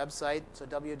CSEP website, so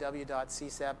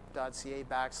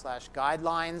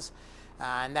www.csep.ca/guidelines,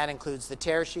 and that includes the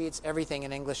tear sheets, everything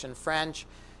in English and French.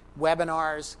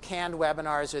 Webinars, canned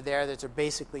webinars are there that are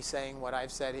basically saying what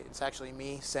I've said. It's actually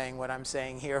me saying what I'm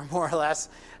saying here, more or less.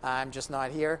 I'm just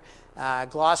not here.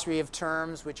 Glossary of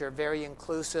terms, which are very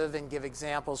inclusive and give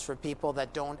examples for people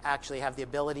that don't actually have the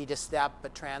ability to step,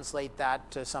 but translate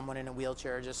that to someone in a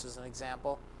wheelchair, just as an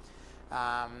example.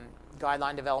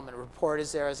 Guideline development report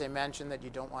is there, as I mentioned, that you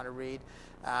don't want to read.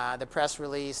 The press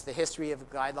release, the history of the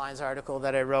guidelines article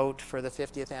that I wrote for the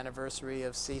 50th anniversary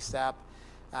of CSEP.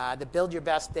 The Build Your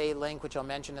Best Day link, which I'll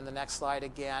mention in the next slide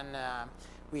again.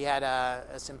 We had a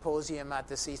symposium at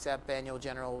the CSEP annual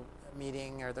general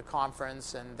meeting or the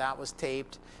conference, and that was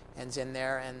taped and is in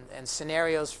there. And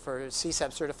scenarios for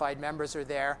CSEP certified members are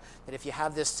there, that if you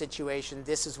have this situation,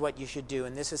 this is what you should do,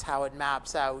 and this is how it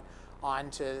maps out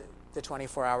onto the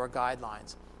 24-hour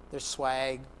guidelines. There's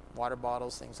swag, water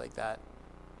bottles, things like that.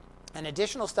 And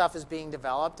additional stuff is being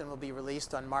developed and will be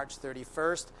released on March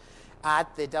 31st.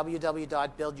 At the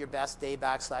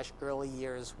www.buildyourbestday/early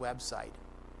years website.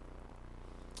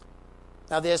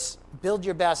 Now this Build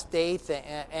Your Best Day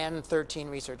and 13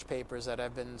 research papers that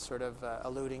I've been sort of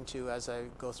alluding to as I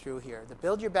go through here. The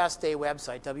Build Your Best Day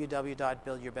website,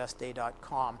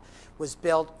 www.buildyourbestday.com, was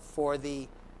built for the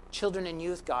children and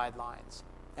youth guidelines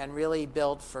and really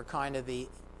built for kind of the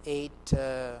 8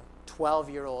 to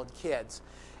 12-year-old kids.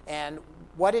 And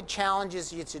what it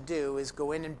challenges you to do is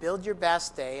go in and build your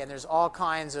best day, and there's all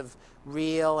kinds of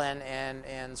real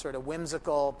and sort of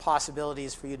whimsical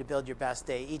possibilities for you to build your best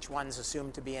day. Each one's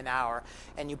assumed to be an hour.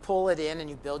 And you pull it in, and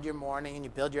you build your morning, and you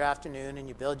build your afternoon, and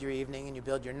you build your evening, and you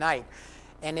build your night.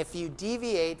 And if you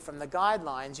deviate from the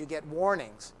guidelines, you get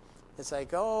warnings. It's like,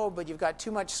 oh, but you've got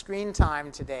too much screen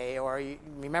time today, or you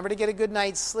remember to get a good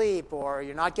night's sleep, or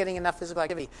you're not getting enough physical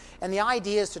activity. And the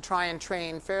idea is to try and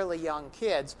train fairly young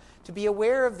kids to be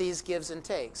aware of these gives and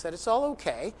takes, that it's all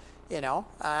okay.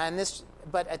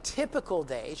 But a typical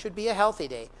day should be a healthy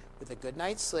day with a good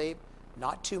night's sleep,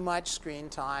 not too much screen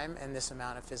time, and this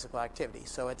amount of physical activity.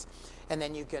 And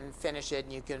then you can finish it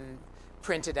and you can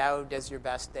print it out as your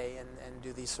best day and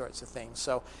do these sorts of things.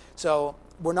 So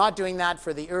we're not doing that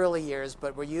for the early years,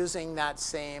 but we're using that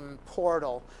same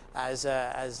portal as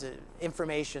an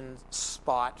information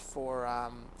spot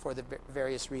for the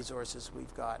various resources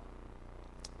we've got.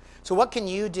 So what can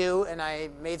you do? And I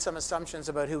made some assumptions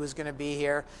about who was going to be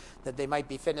here, that they might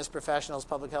be fitness professionals,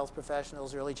 public health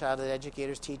professionals, early childhood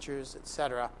educators, teachers,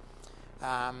 etc.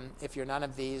 If you're none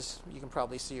of these, you can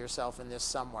probably see yourself in this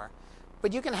somewhere.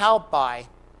 But you can help by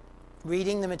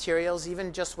reading the materials,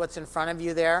 even just what's in front of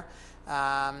you there,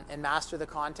 and master the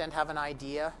content, have an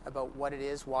idea about what it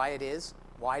is, why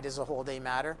does a whole day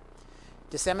matter.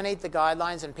 Disseminate the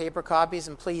guidelines in paper copies,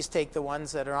 and please take the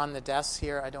ones that are on the desks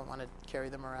here. I don't want to carry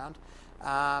them around.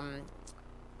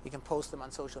 You can post them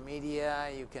on social media.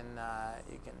 You can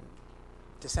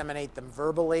disseminate them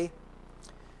verbally.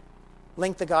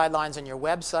 Link the guidelines on your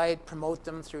website. Promote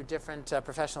them through different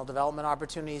professional development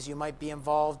opportunities you might be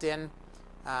involved in.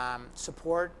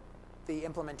 Support the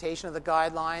implementation of the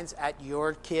guidelines at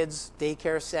your kids'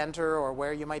 daycare center or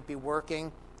where you might be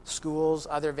working, schools,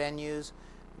 other venues,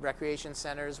 recreation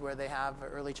centers where they have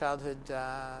early childhood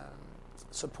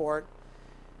support.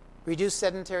 Reduce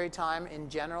sedentary time in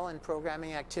general in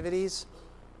programming activities,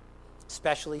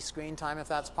 especially screen time if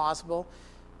that's possible.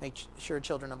 Make sure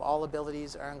children of all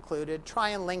abilities are included. Try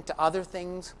and link to other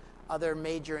things, other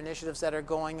major initiatives that are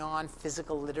going on.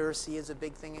 Physical literacy is a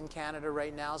big thing in Canada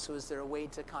right now, so is there a way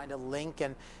to kind of link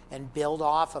and build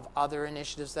off of other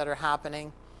initiatives that are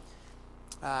happening?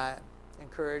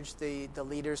 Encourage the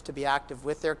leaders to be active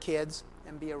with their kids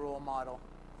and be a role model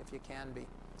if you can be.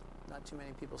 Not too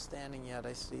many people standing yet,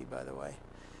 I see, by the way.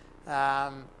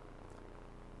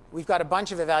 We've got a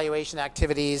bunch of evaluation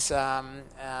activities on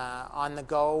the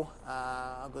go.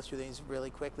 I'll go through these really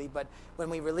quickly. But when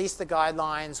we release the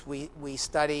guidelines, we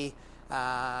study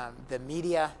the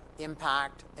media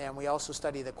impact, and we also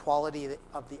study the quality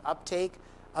of the uptake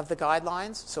of the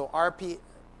guidelines. So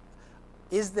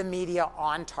is the media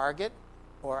on target,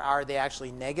 or are they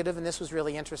actually negative? And this was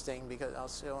really interesting because I'll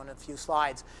show in a few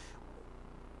slides.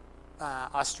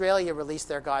 Australia released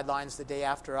their guidelines the day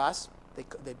after us.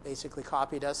 They basically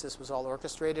copied us. This was all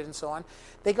orchestrated and so on.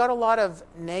 They got a lot of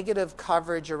negative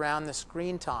coverage around the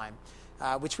screen time,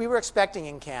 which we were expecting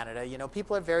in Canada.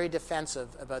 People are very defensive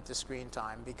about the screen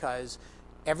time because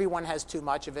everyone has too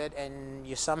much of it, and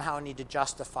you somehow need to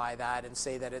justify that and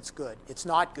say that it's good. It's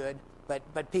not good,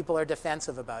 but people are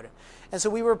defensive about it. And so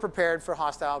we were prepared for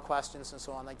hostile questions and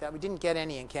so on like that. We didn't get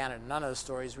any in Canada. None of the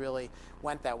stories really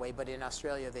went that way, but in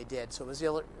Australia they did. So it was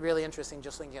really interesting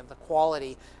just looking at the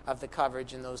quality of the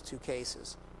coverage in those two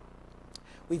cases.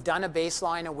 We've done a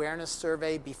baseline awareness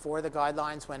survey before the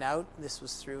guidelines went out. This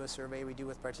was through a survey we do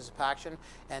with Participation,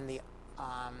 and the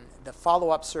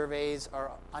follow-up surveys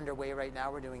are underway right now.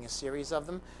 We're doing a series of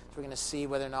them. So we're going to see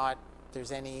whether or not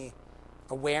there's any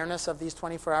awareness of these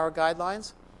 24-hour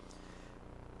guidelines.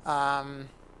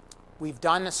 We've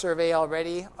done a survey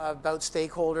already about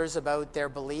stakeholders, about their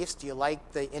beliefs. Do you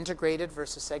like the integrated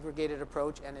versus segregated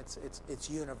approach? And it's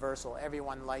universal.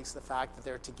 Everyone likes the fact that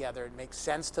they're together. It makes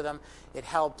sense to them. It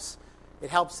helps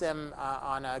them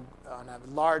on a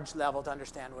large level to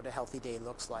understand what a healthy day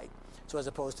looks like. So as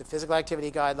opposed to physical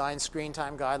activity guidelines, screen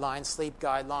time guidelines, sleep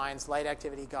guidelines, light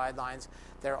activity guidelines,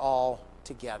 they're all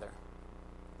together,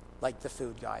 like the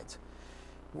food guides.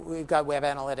 We've got web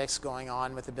analytics going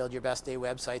on with the Build Your Best Day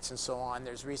websites and so on.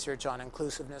 There's research on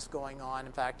inclusiveness going on.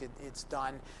 In fact, it's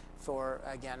done for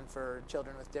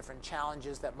children with different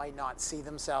challenges that might not see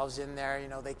themselves in there.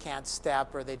 They can't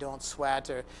step or they don't sweat,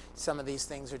 or some of these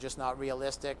things are just not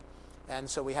realistic. And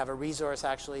so we have a resource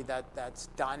actually that's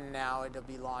done now. It'll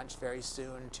be launched very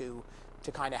soon to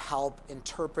kind of help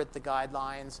interpret the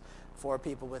guidelines for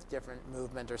people with different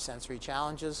movement or sensory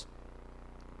challenges.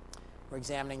 We're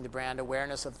examining the brand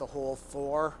awareness of the whole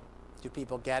 4. Do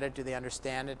people get it? Do they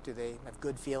understand it? Do they have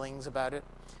good feelings about it?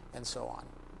 And so on.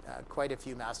 Quite a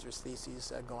few master's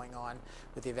theses going on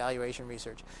with the evaluation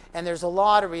research. And there's a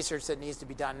lot of research that needs to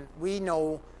be done. We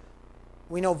know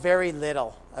very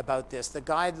little about this. The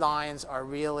guidelines are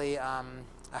really a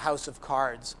house of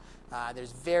cards.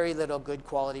 There's very little good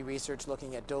quality research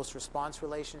looking at dose-response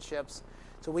relationships.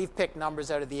 So we've picked numbers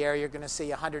out of the air. You're going to see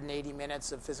 180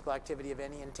 minutes of physical activity of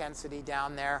any intensity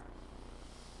down there.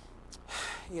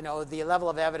 The level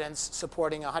of evidence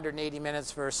supporting 180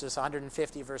 minutes versus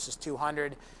 150 versus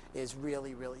 200 is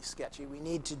really, really sketchy. We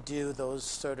need to do those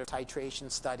sort of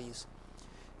titration studies.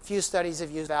 Few studies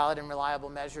have used valid and reliable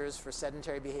measures for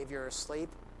sedentary behavior or sleep.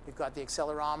 We've got the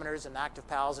accelerometers and active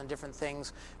pals and different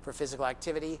things for physical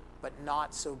activity, but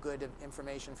not so good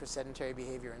information for sedentary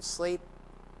behavior and sleep,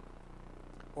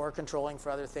 or controlling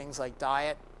for other things like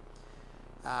diet.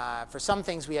 For some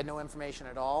things, we had no information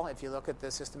at all. If you look at the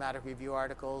systematic review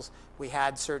articles, we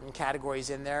had certain categories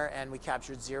in there, and we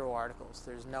captured 0 articles.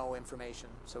 There's no information,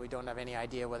 so we don't have any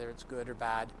idea whether it's good or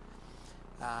bad.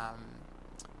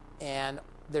 And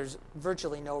there's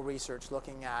virtually no research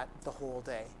looking at the whole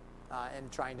day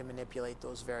and trying to manipulate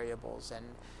those variables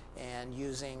and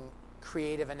using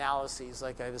creative analyses,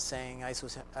 like I was saying,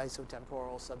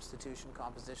 isotemporal substitution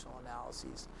compositional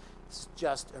analyses. It's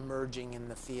just emerging in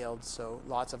the field, so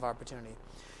lots of opportunity.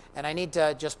 And I need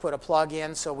to just put a plug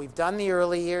in. So we've done the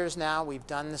early years now. We've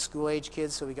done the school-age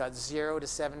kids, so we got 0 to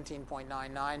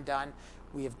 17.99 done.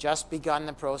 We have just begun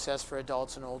the process for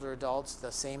adults and older adults.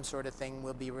 The same sort of thing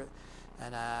will be,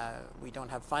 we don't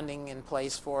have funding in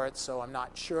place for it, so I'm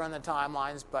not sure on the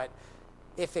timelines, but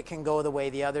if it can go the way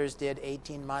the others did,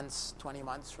 18 months, 20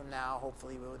 months from now,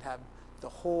 hopefully we would have the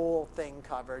whole thing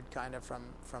covered, kind of from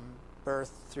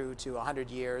birth through to 100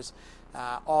 years,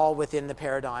 all within the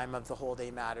paradigm of the Whole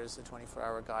Day Matters, the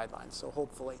 24-hour guidelines. So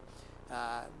hopefully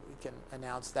we can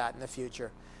announce that in the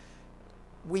future.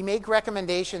 We make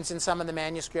recommendations in some of the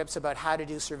manuscripts about how to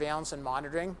do surveillance and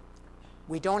monitoring.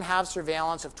 We don't have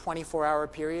surveillance of 24-hour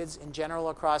periods in general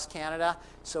across Canada,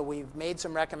 so we've made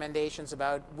some recommendations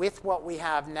about, with what we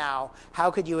have now,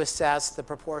 how could you assess the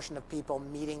proportion of people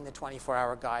meeting the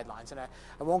 24-hour guidelines. And I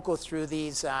won't go through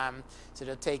these, so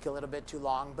it'll take a little bit too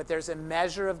long, but there's a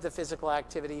measure of the physical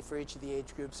activity for each of the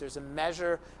age groups, there's a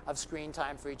measure of screen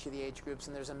time for each of the age groups,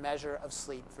 and there's a measure of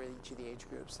sleep for each of the age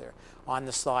groups. They're on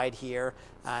the slide here,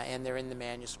 and they're in the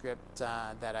manuscript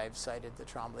that I've cited, the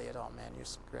Tremblay et al.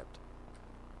 Manuscript.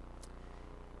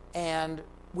 And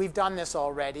we've done this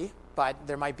already, but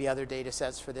there might be other data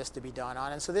sets for this to be done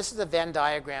on. And so this is a Venn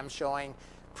diagram showing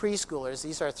preschoolers.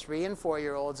 These are 3- and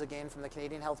 4-year-olds, again, from the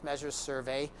Canadian Health Measures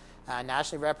Survey,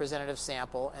 nationally representative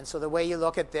sample. And so the way you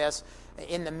look at this,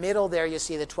 in the middle there you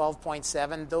see the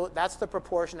 12.7. That's the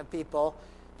proportion of people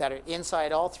that are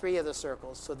inside all 3 of the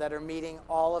circles, so that are meeting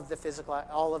all of the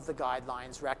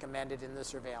guidelines recommended in the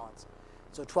surveillance.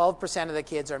 So 12% of the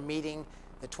kids are meeting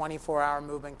the 24-hour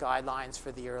movement guidelines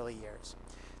for the early years.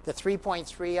 The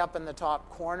 3.3 up in the top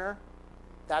corner,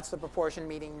 that's the proportion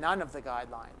meeting none of the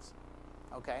guidelines,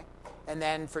 okay? And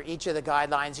then for each of the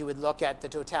guidelines, you would look at the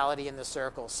totality in the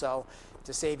circle. So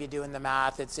to save you doing the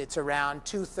math, it's around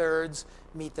 2/3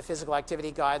 meet the physical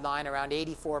activity guideline, around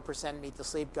 84% meet the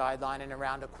sleep guideline, and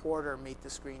around 1/4 meet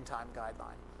the screen time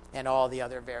guideline, and all the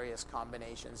other various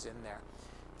combinations in there.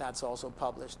 That's also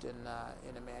published in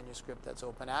a manuscript that's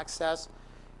open access.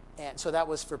 And so that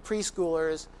was for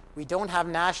preschoolers. We don't have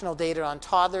national data on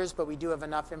toddlers, but we do have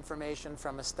enough information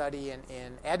from a study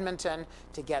in Edmonton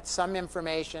to get some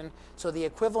information. So the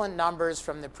equivalent numbers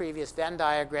from the previous Venn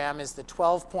diagram is the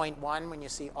 12.1 when you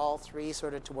see all 3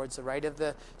 sort of towards the right of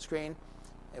the screen.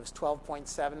 It was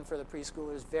 12.7 for the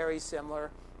preschoolers, very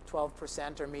similar.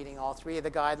 12% are meeting all 3 of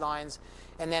the guidelines.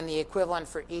 And then the equivalent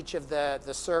for each of the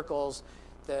circles,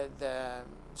 the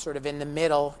sort of in the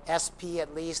middle, SP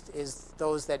at least, is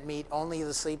those that meet only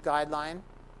the sleep guideline,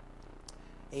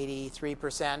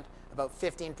 83%. About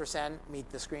 15% meet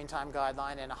the screen time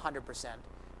guideline, and 100%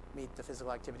 meet the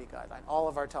physical activity guideline. All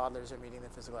of our toddlers are meeting the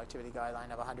physical activity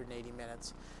guideline of 180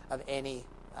 minutes of any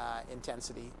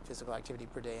intensity physical activity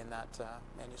per day, and that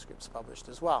manuscript's published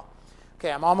as well.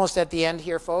 Okay, I'm almost at the end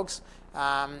here, folks.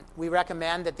 We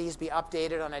recommend that these be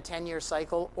updated on a 10-year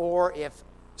cycle, or if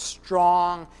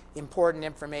strong, important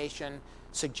information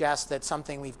suggests that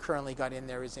something we've currently got in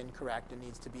there is incorrect and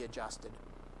needs to be adjusted.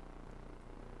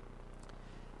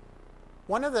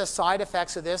 One of the side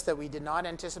effects of this that we did not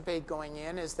anticipate going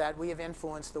in is that we have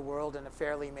influenced the world in a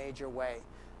fairly major way.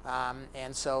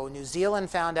 And so New Zealand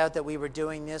found out that we were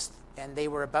doing this, and they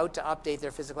were about to update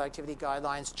their physical activity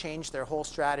guidelines, changed their whole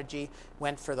strategy,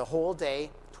 went for the whole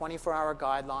day, 24-hour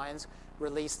guidelines,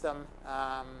 released them.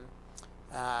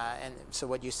 And so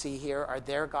what you see here are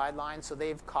their guidelines. So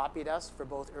they've copied us for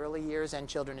both early years and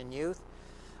children and youth.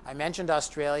 I mentioned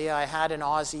Australia. I had an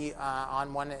Aussie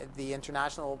on one of the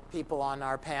international people on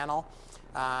our panel.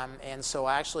 And so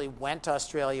I actually went to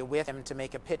Australia with him to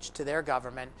make a pitch to their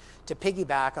government to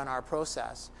piggyback on our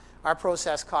process. Our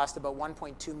process cost about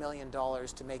 $1.2 million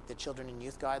to make the children and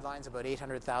youth guidelines, about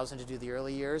 $800,000 to do the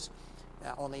early years.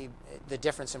 Only the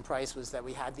difference in price was that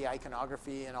we had the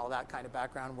iconography and all that kind of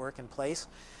background work in place.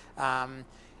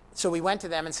 So we went to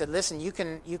them and said, listen, you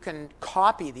can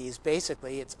copy these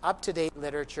basically. It's up-to-date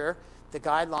literature, the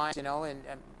guidelines, and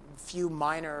a few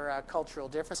minor cultural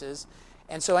differences.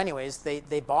 And so anyways,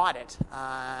 they bought it.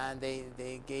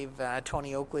 They gave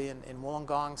Tony Oakley in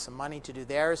Wollongong some money to do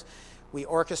theirs. We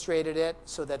orchestrated it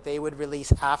so that they would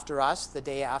release after us, the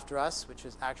day after us, which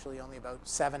is actually only about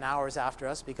 7 hours after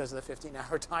us because of the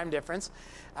 15-hour time difference.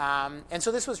 And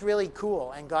so this was really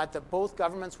cool and got both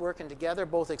governments working together,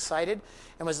 both excited,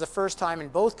 and was the first time in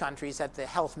both countries that the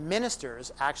health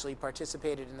ministers actually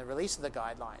participated in the release of the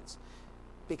guidelines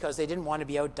because they didn't want to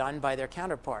be outdone by their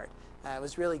counterpart. It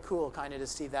was really cool kind of to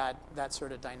see that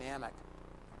sort of dynamic.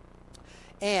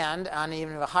 And on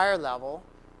even a higher level,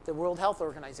 the World Health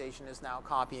Organization is now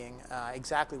copying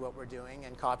exactly what we're doing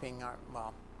and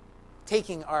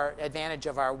taking our advantage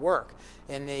of our work.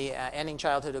 In the Ending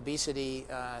Childhood Obesity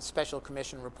Special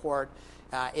Commission report,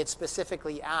 it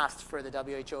specifically asked for the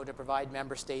WHO to provide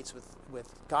member states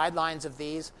with guidelines of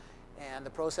these, and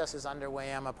the process is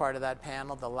underway. I'm a part of that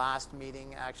panel. The last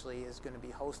meeting actually is going to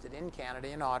be hosted in Canada,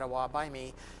 in Ottawa, by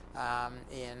me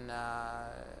in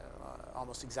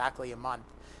almost exactly a month.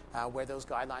 Where those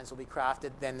guidelines will be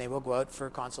crafted, then they will go out for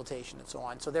consultation and so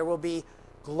on. So there will be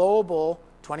global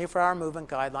 24-hour movement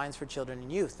guidelines for children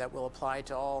and youth that will apply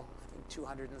to all, I think,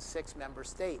 206 member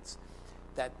states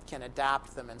that can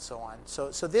adapt them and so on.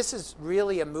 So this is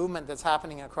really a movement that's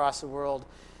happening across the world,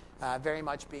 very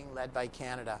much being led by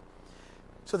Canada.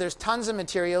 So there's tons of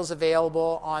materials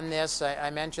available on this. I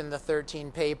mentioned the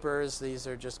 13 papers. These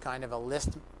are just kind of a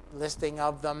listing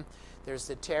of them. There's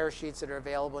the tear sheets that are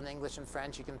available in English and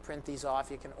French. You can print these off.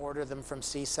 You can order them from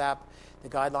CSEP. The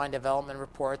Guideline Development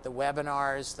Report, the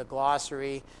webinars, the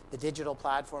glossary, the digital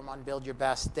platform on Build Your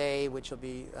Best Day, which will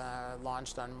be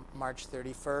launched on March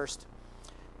 31st.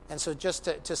 And so just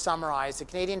to summarize, the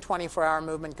Canadian 24-hour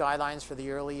movement guidelines for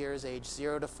the early years, age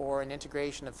 0 to 4, and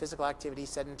integration of physical activity,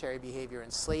 sedentary behavior,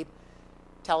 and sleep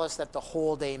tell us that the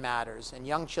whole day matters, and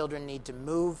young children need to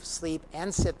move, sleep,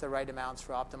 and sit the right amounts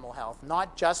for optimal health.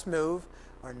 Not just move,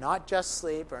 or not just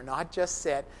sleep, or not just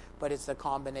sit, but it's the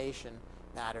combination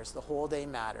matters. The whole day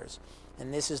matters.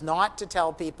 And this is not to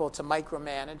tell people to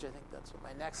micromanage. I think that's what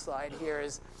my next slide here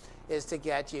is to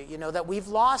get you, that we've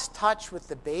lost touch with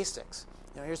the basics.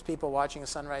 Here's people watching a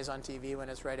sunrise on TV when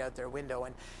it's right out their window.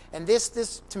 And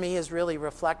this to me is really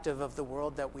reflective of the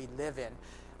world that we live in.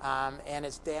 And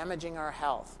it's damaging our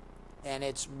health, and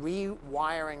it's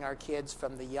rewiring our kids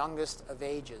from the youngest of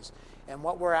ages. And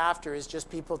what we're after is just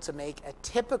people to make a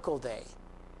typical day,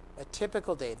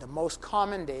 the most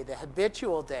common day, the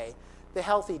habitual day, the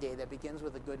healthy day that begins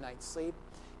with a good night's sleep,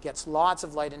 gets lots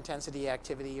of light intensity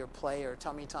activity or play or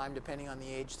tummy time depending on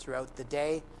the age throughout the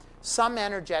day, some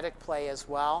energetic play as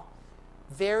well,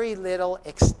 very little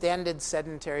extended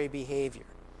sedentary behavior.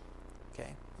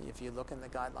 Okay. If you look in the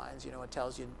guidelines, it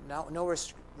tells you no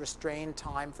restrained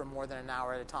time for more than an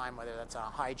hour at a time, whether that's a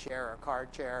high chair or a car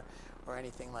chair or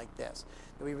anything like this.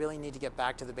 That we really need to get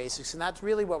back to the basics. And that's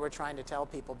really what we're trying to tell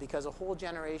people, because a whole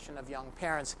generation of young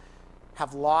parents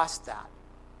have lost that,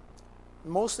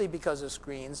 mostly because of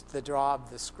screens, the draw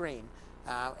of the screen.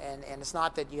 And it's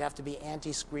not that you have to be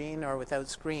anti-screen or without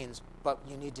screens, but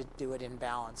you need to do it in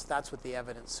balance. That's what the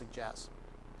evidence suggests.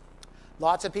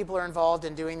 Lots of people are involved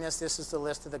in doing this. This is the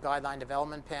list of the Guideline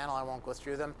Development Panel. I won't go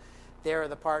through them. There are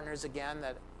the partners, again,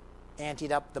 that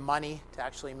anteed up the money to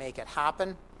actually make it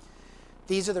happen.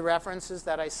 These are the references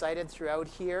that I cited throughout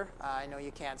here. I know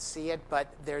you can't see it,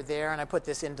 but they're there, and I put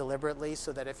this in deliberately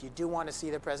so that if you do want to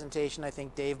see the presentation, I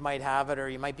think Dave might have it, or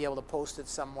you might be able to post it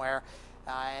somewhere.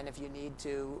 And if you need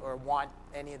to or want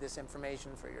any of this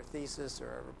information for your thesis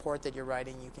or a report that you're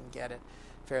writing, you can get it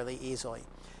fairly easily.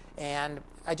 And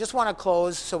I just want to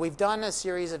close. So we've done a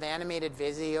series of animated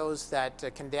videos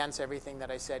that condense everything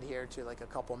that I said here to like a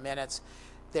couple minutes.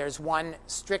 There's one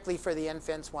strictly for the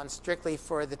infants, one strictly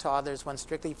for the toddlers, one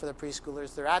strictly for the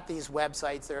preschoolers. They're at these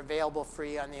websites. They're available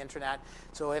free on the internet.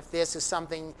 So if this is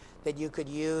something that you could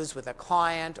use with a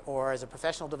client or as a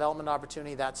professional development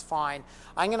opportunity, that's fine.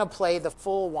 I'm going to play the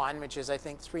full one, which is, I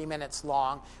think, 3 minutes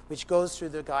long, which goes through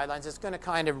the guidelines. It's going to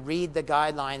kind of read the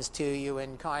guidelines to you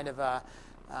in kind of a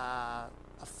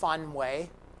fun way.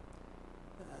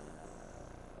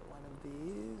 One of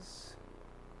these.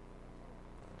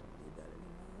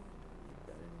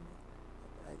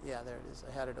 Yeah, there it is.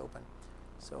 I had it open.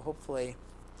 So hopefully.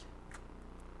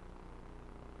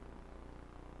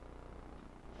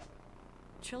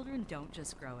 Children don't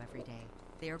just grow every day.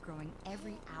 They are growing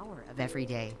every hour of every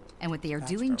day. And what they are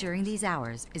doing during these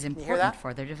hours is important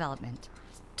for their development.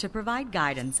 To provide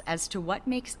guidance as to what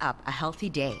makes up a healthy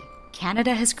day,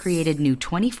 Canada has created new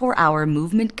 24-hour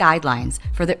movement guidelines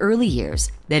for the early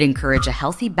years that encourage a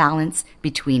healthy balance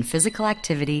between physical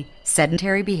activity,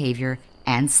 sedentary behavior,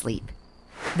 and sleep.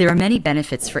 There are many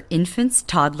benefits for infants,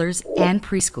 toddlers, and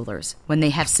preschoolers when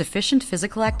they have sufficient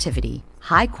physical activity,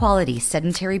 high-quality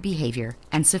sedentary behavior,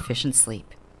 and sufficient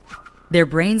sleep. Their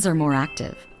brains are more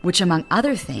active, which among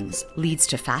other things leads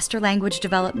to faster language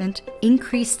development,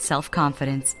 increased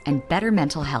self-confidence, and better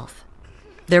mental health.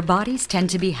 Their bodies tend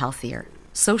to be healthier,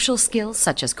 social skills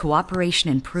such as cooperation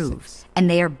improve, and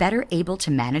they are better able to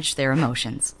manage their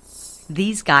emotions.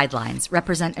 These guidelines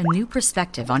represent a new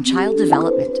perspective on child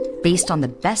development based on the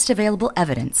best available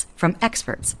evidence from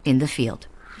experts in the field.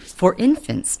 For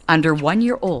infants under 1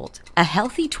 year old, a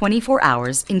healthy 24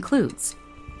 hours includes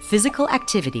physical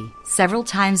activity several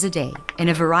times a day in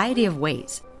a variety of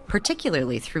ways,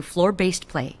 particularly through floor-based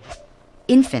play.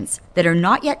 Infants that are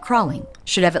not yet crawling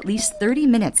should have at least 30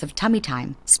 minutes of tummy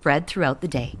time spread throughout the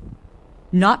day.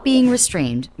 Not being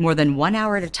restrained more than 1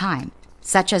 hour at a time,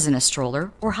 such as in a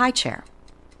stroller or high chair.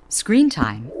 Screen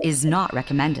time is not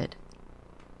recommended.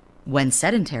 When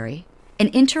sedentary,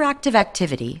 an interactive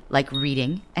activity like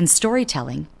reading and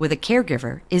storytelling with a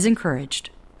caregiver is encouraged.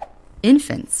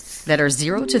 Infants that are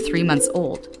 0 to 3 months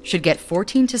old should get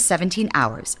 14 to 17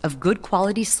 hours of good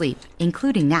quality sleep,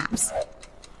 including naps,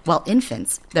 while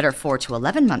infants that are 4 to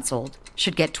 11 months old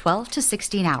should get 12 to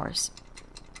 16 hours.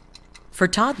 For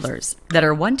toddlers that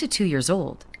are 1 to 2 years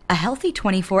old, a healthy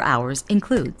 24 hours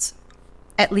includes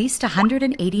at least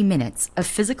 180 minutes of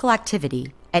physical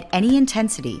activity at any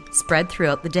intensity spread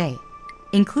throughout the day,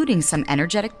 including some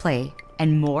energetic play,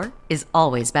 and more is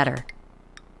always better.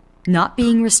 Not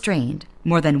being restrained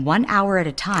more than 1 hour at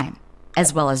a time,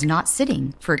 as well as not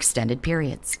sitting for extended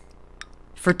periods.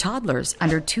 For toddlers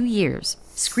under 2 years,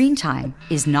 screen time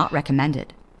is not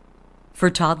recommended. For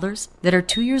toddlers that are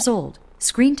 2 years old,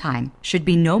 screen time should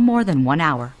be no more than 1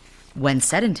 hour. When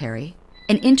sedentary,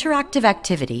 an interactive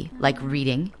activity like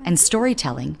reading and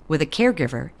storytelling with a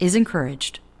caregiver is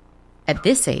encouraged. At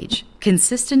this age,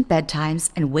 consistent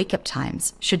bedtimes and wake-up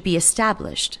times should be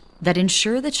established that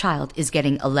ensure the child is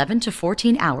getting 11 to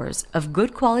 14 hours of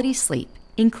good quality sleep,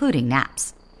 including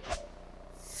naps.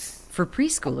 For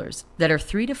preschoolers that are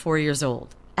 3 to 4 years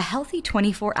old, a healthy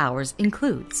 24 hours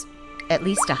includes at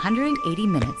least 180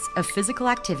 minutes of physical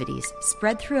activities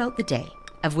spread throughout the day,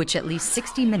 of which at least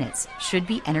 60 minutes should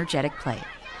be energetic play.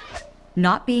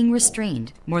 Not being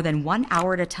restrained more than 1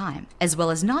 hour at a time, as well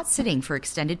as not sitting for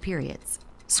extended periods.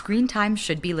 Screen time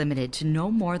should be limited to no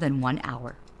more than 1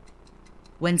 hour.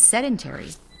 When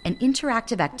sedentary, an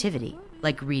interactive activity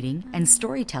like reading and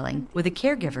storytelling with a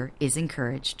caregiver is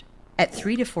encouraged. At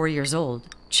 3 to 4 years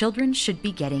old, children should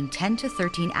be getting 10 to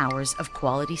 13 hours of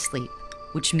quality sleep,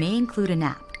 which may include a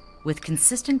nap, with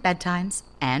consistent bedtimes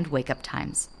and wake-up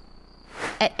times.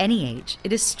 At any age,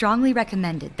 it is strongly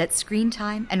recommended that screen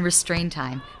time and restrain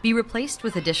time be replaced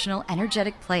with additional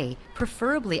energetic play,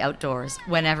 preferably outdoors,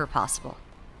 whenever possible.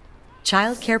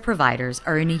 Child care providers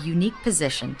are in a unique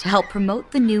position to help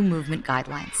promote the new movement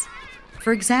guidelines.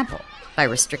 For example, by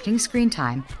restricting screen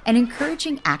time and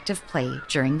encouraging active play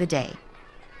during the day,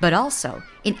 but also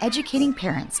in educating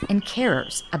parents and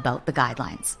carers about the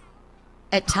guidelines.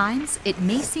 At times, it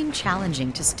may seem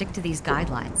challenging to stick to these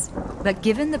guidelines, but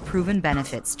given the proven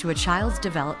benefits to a child's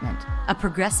development, a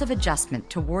progressive adjustment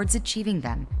towards achieving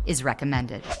them is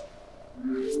recommended.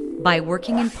 By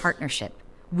working in partnership,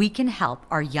 we can help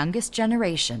our youngest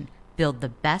generation build the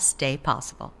best day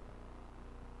possible.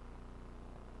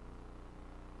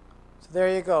 So there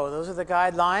you go. Those are the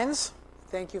guidelines.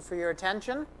 Thank you for your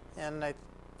attention. And I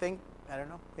think, I don't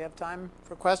know, we have time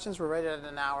for questions. We're right at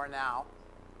an hour now.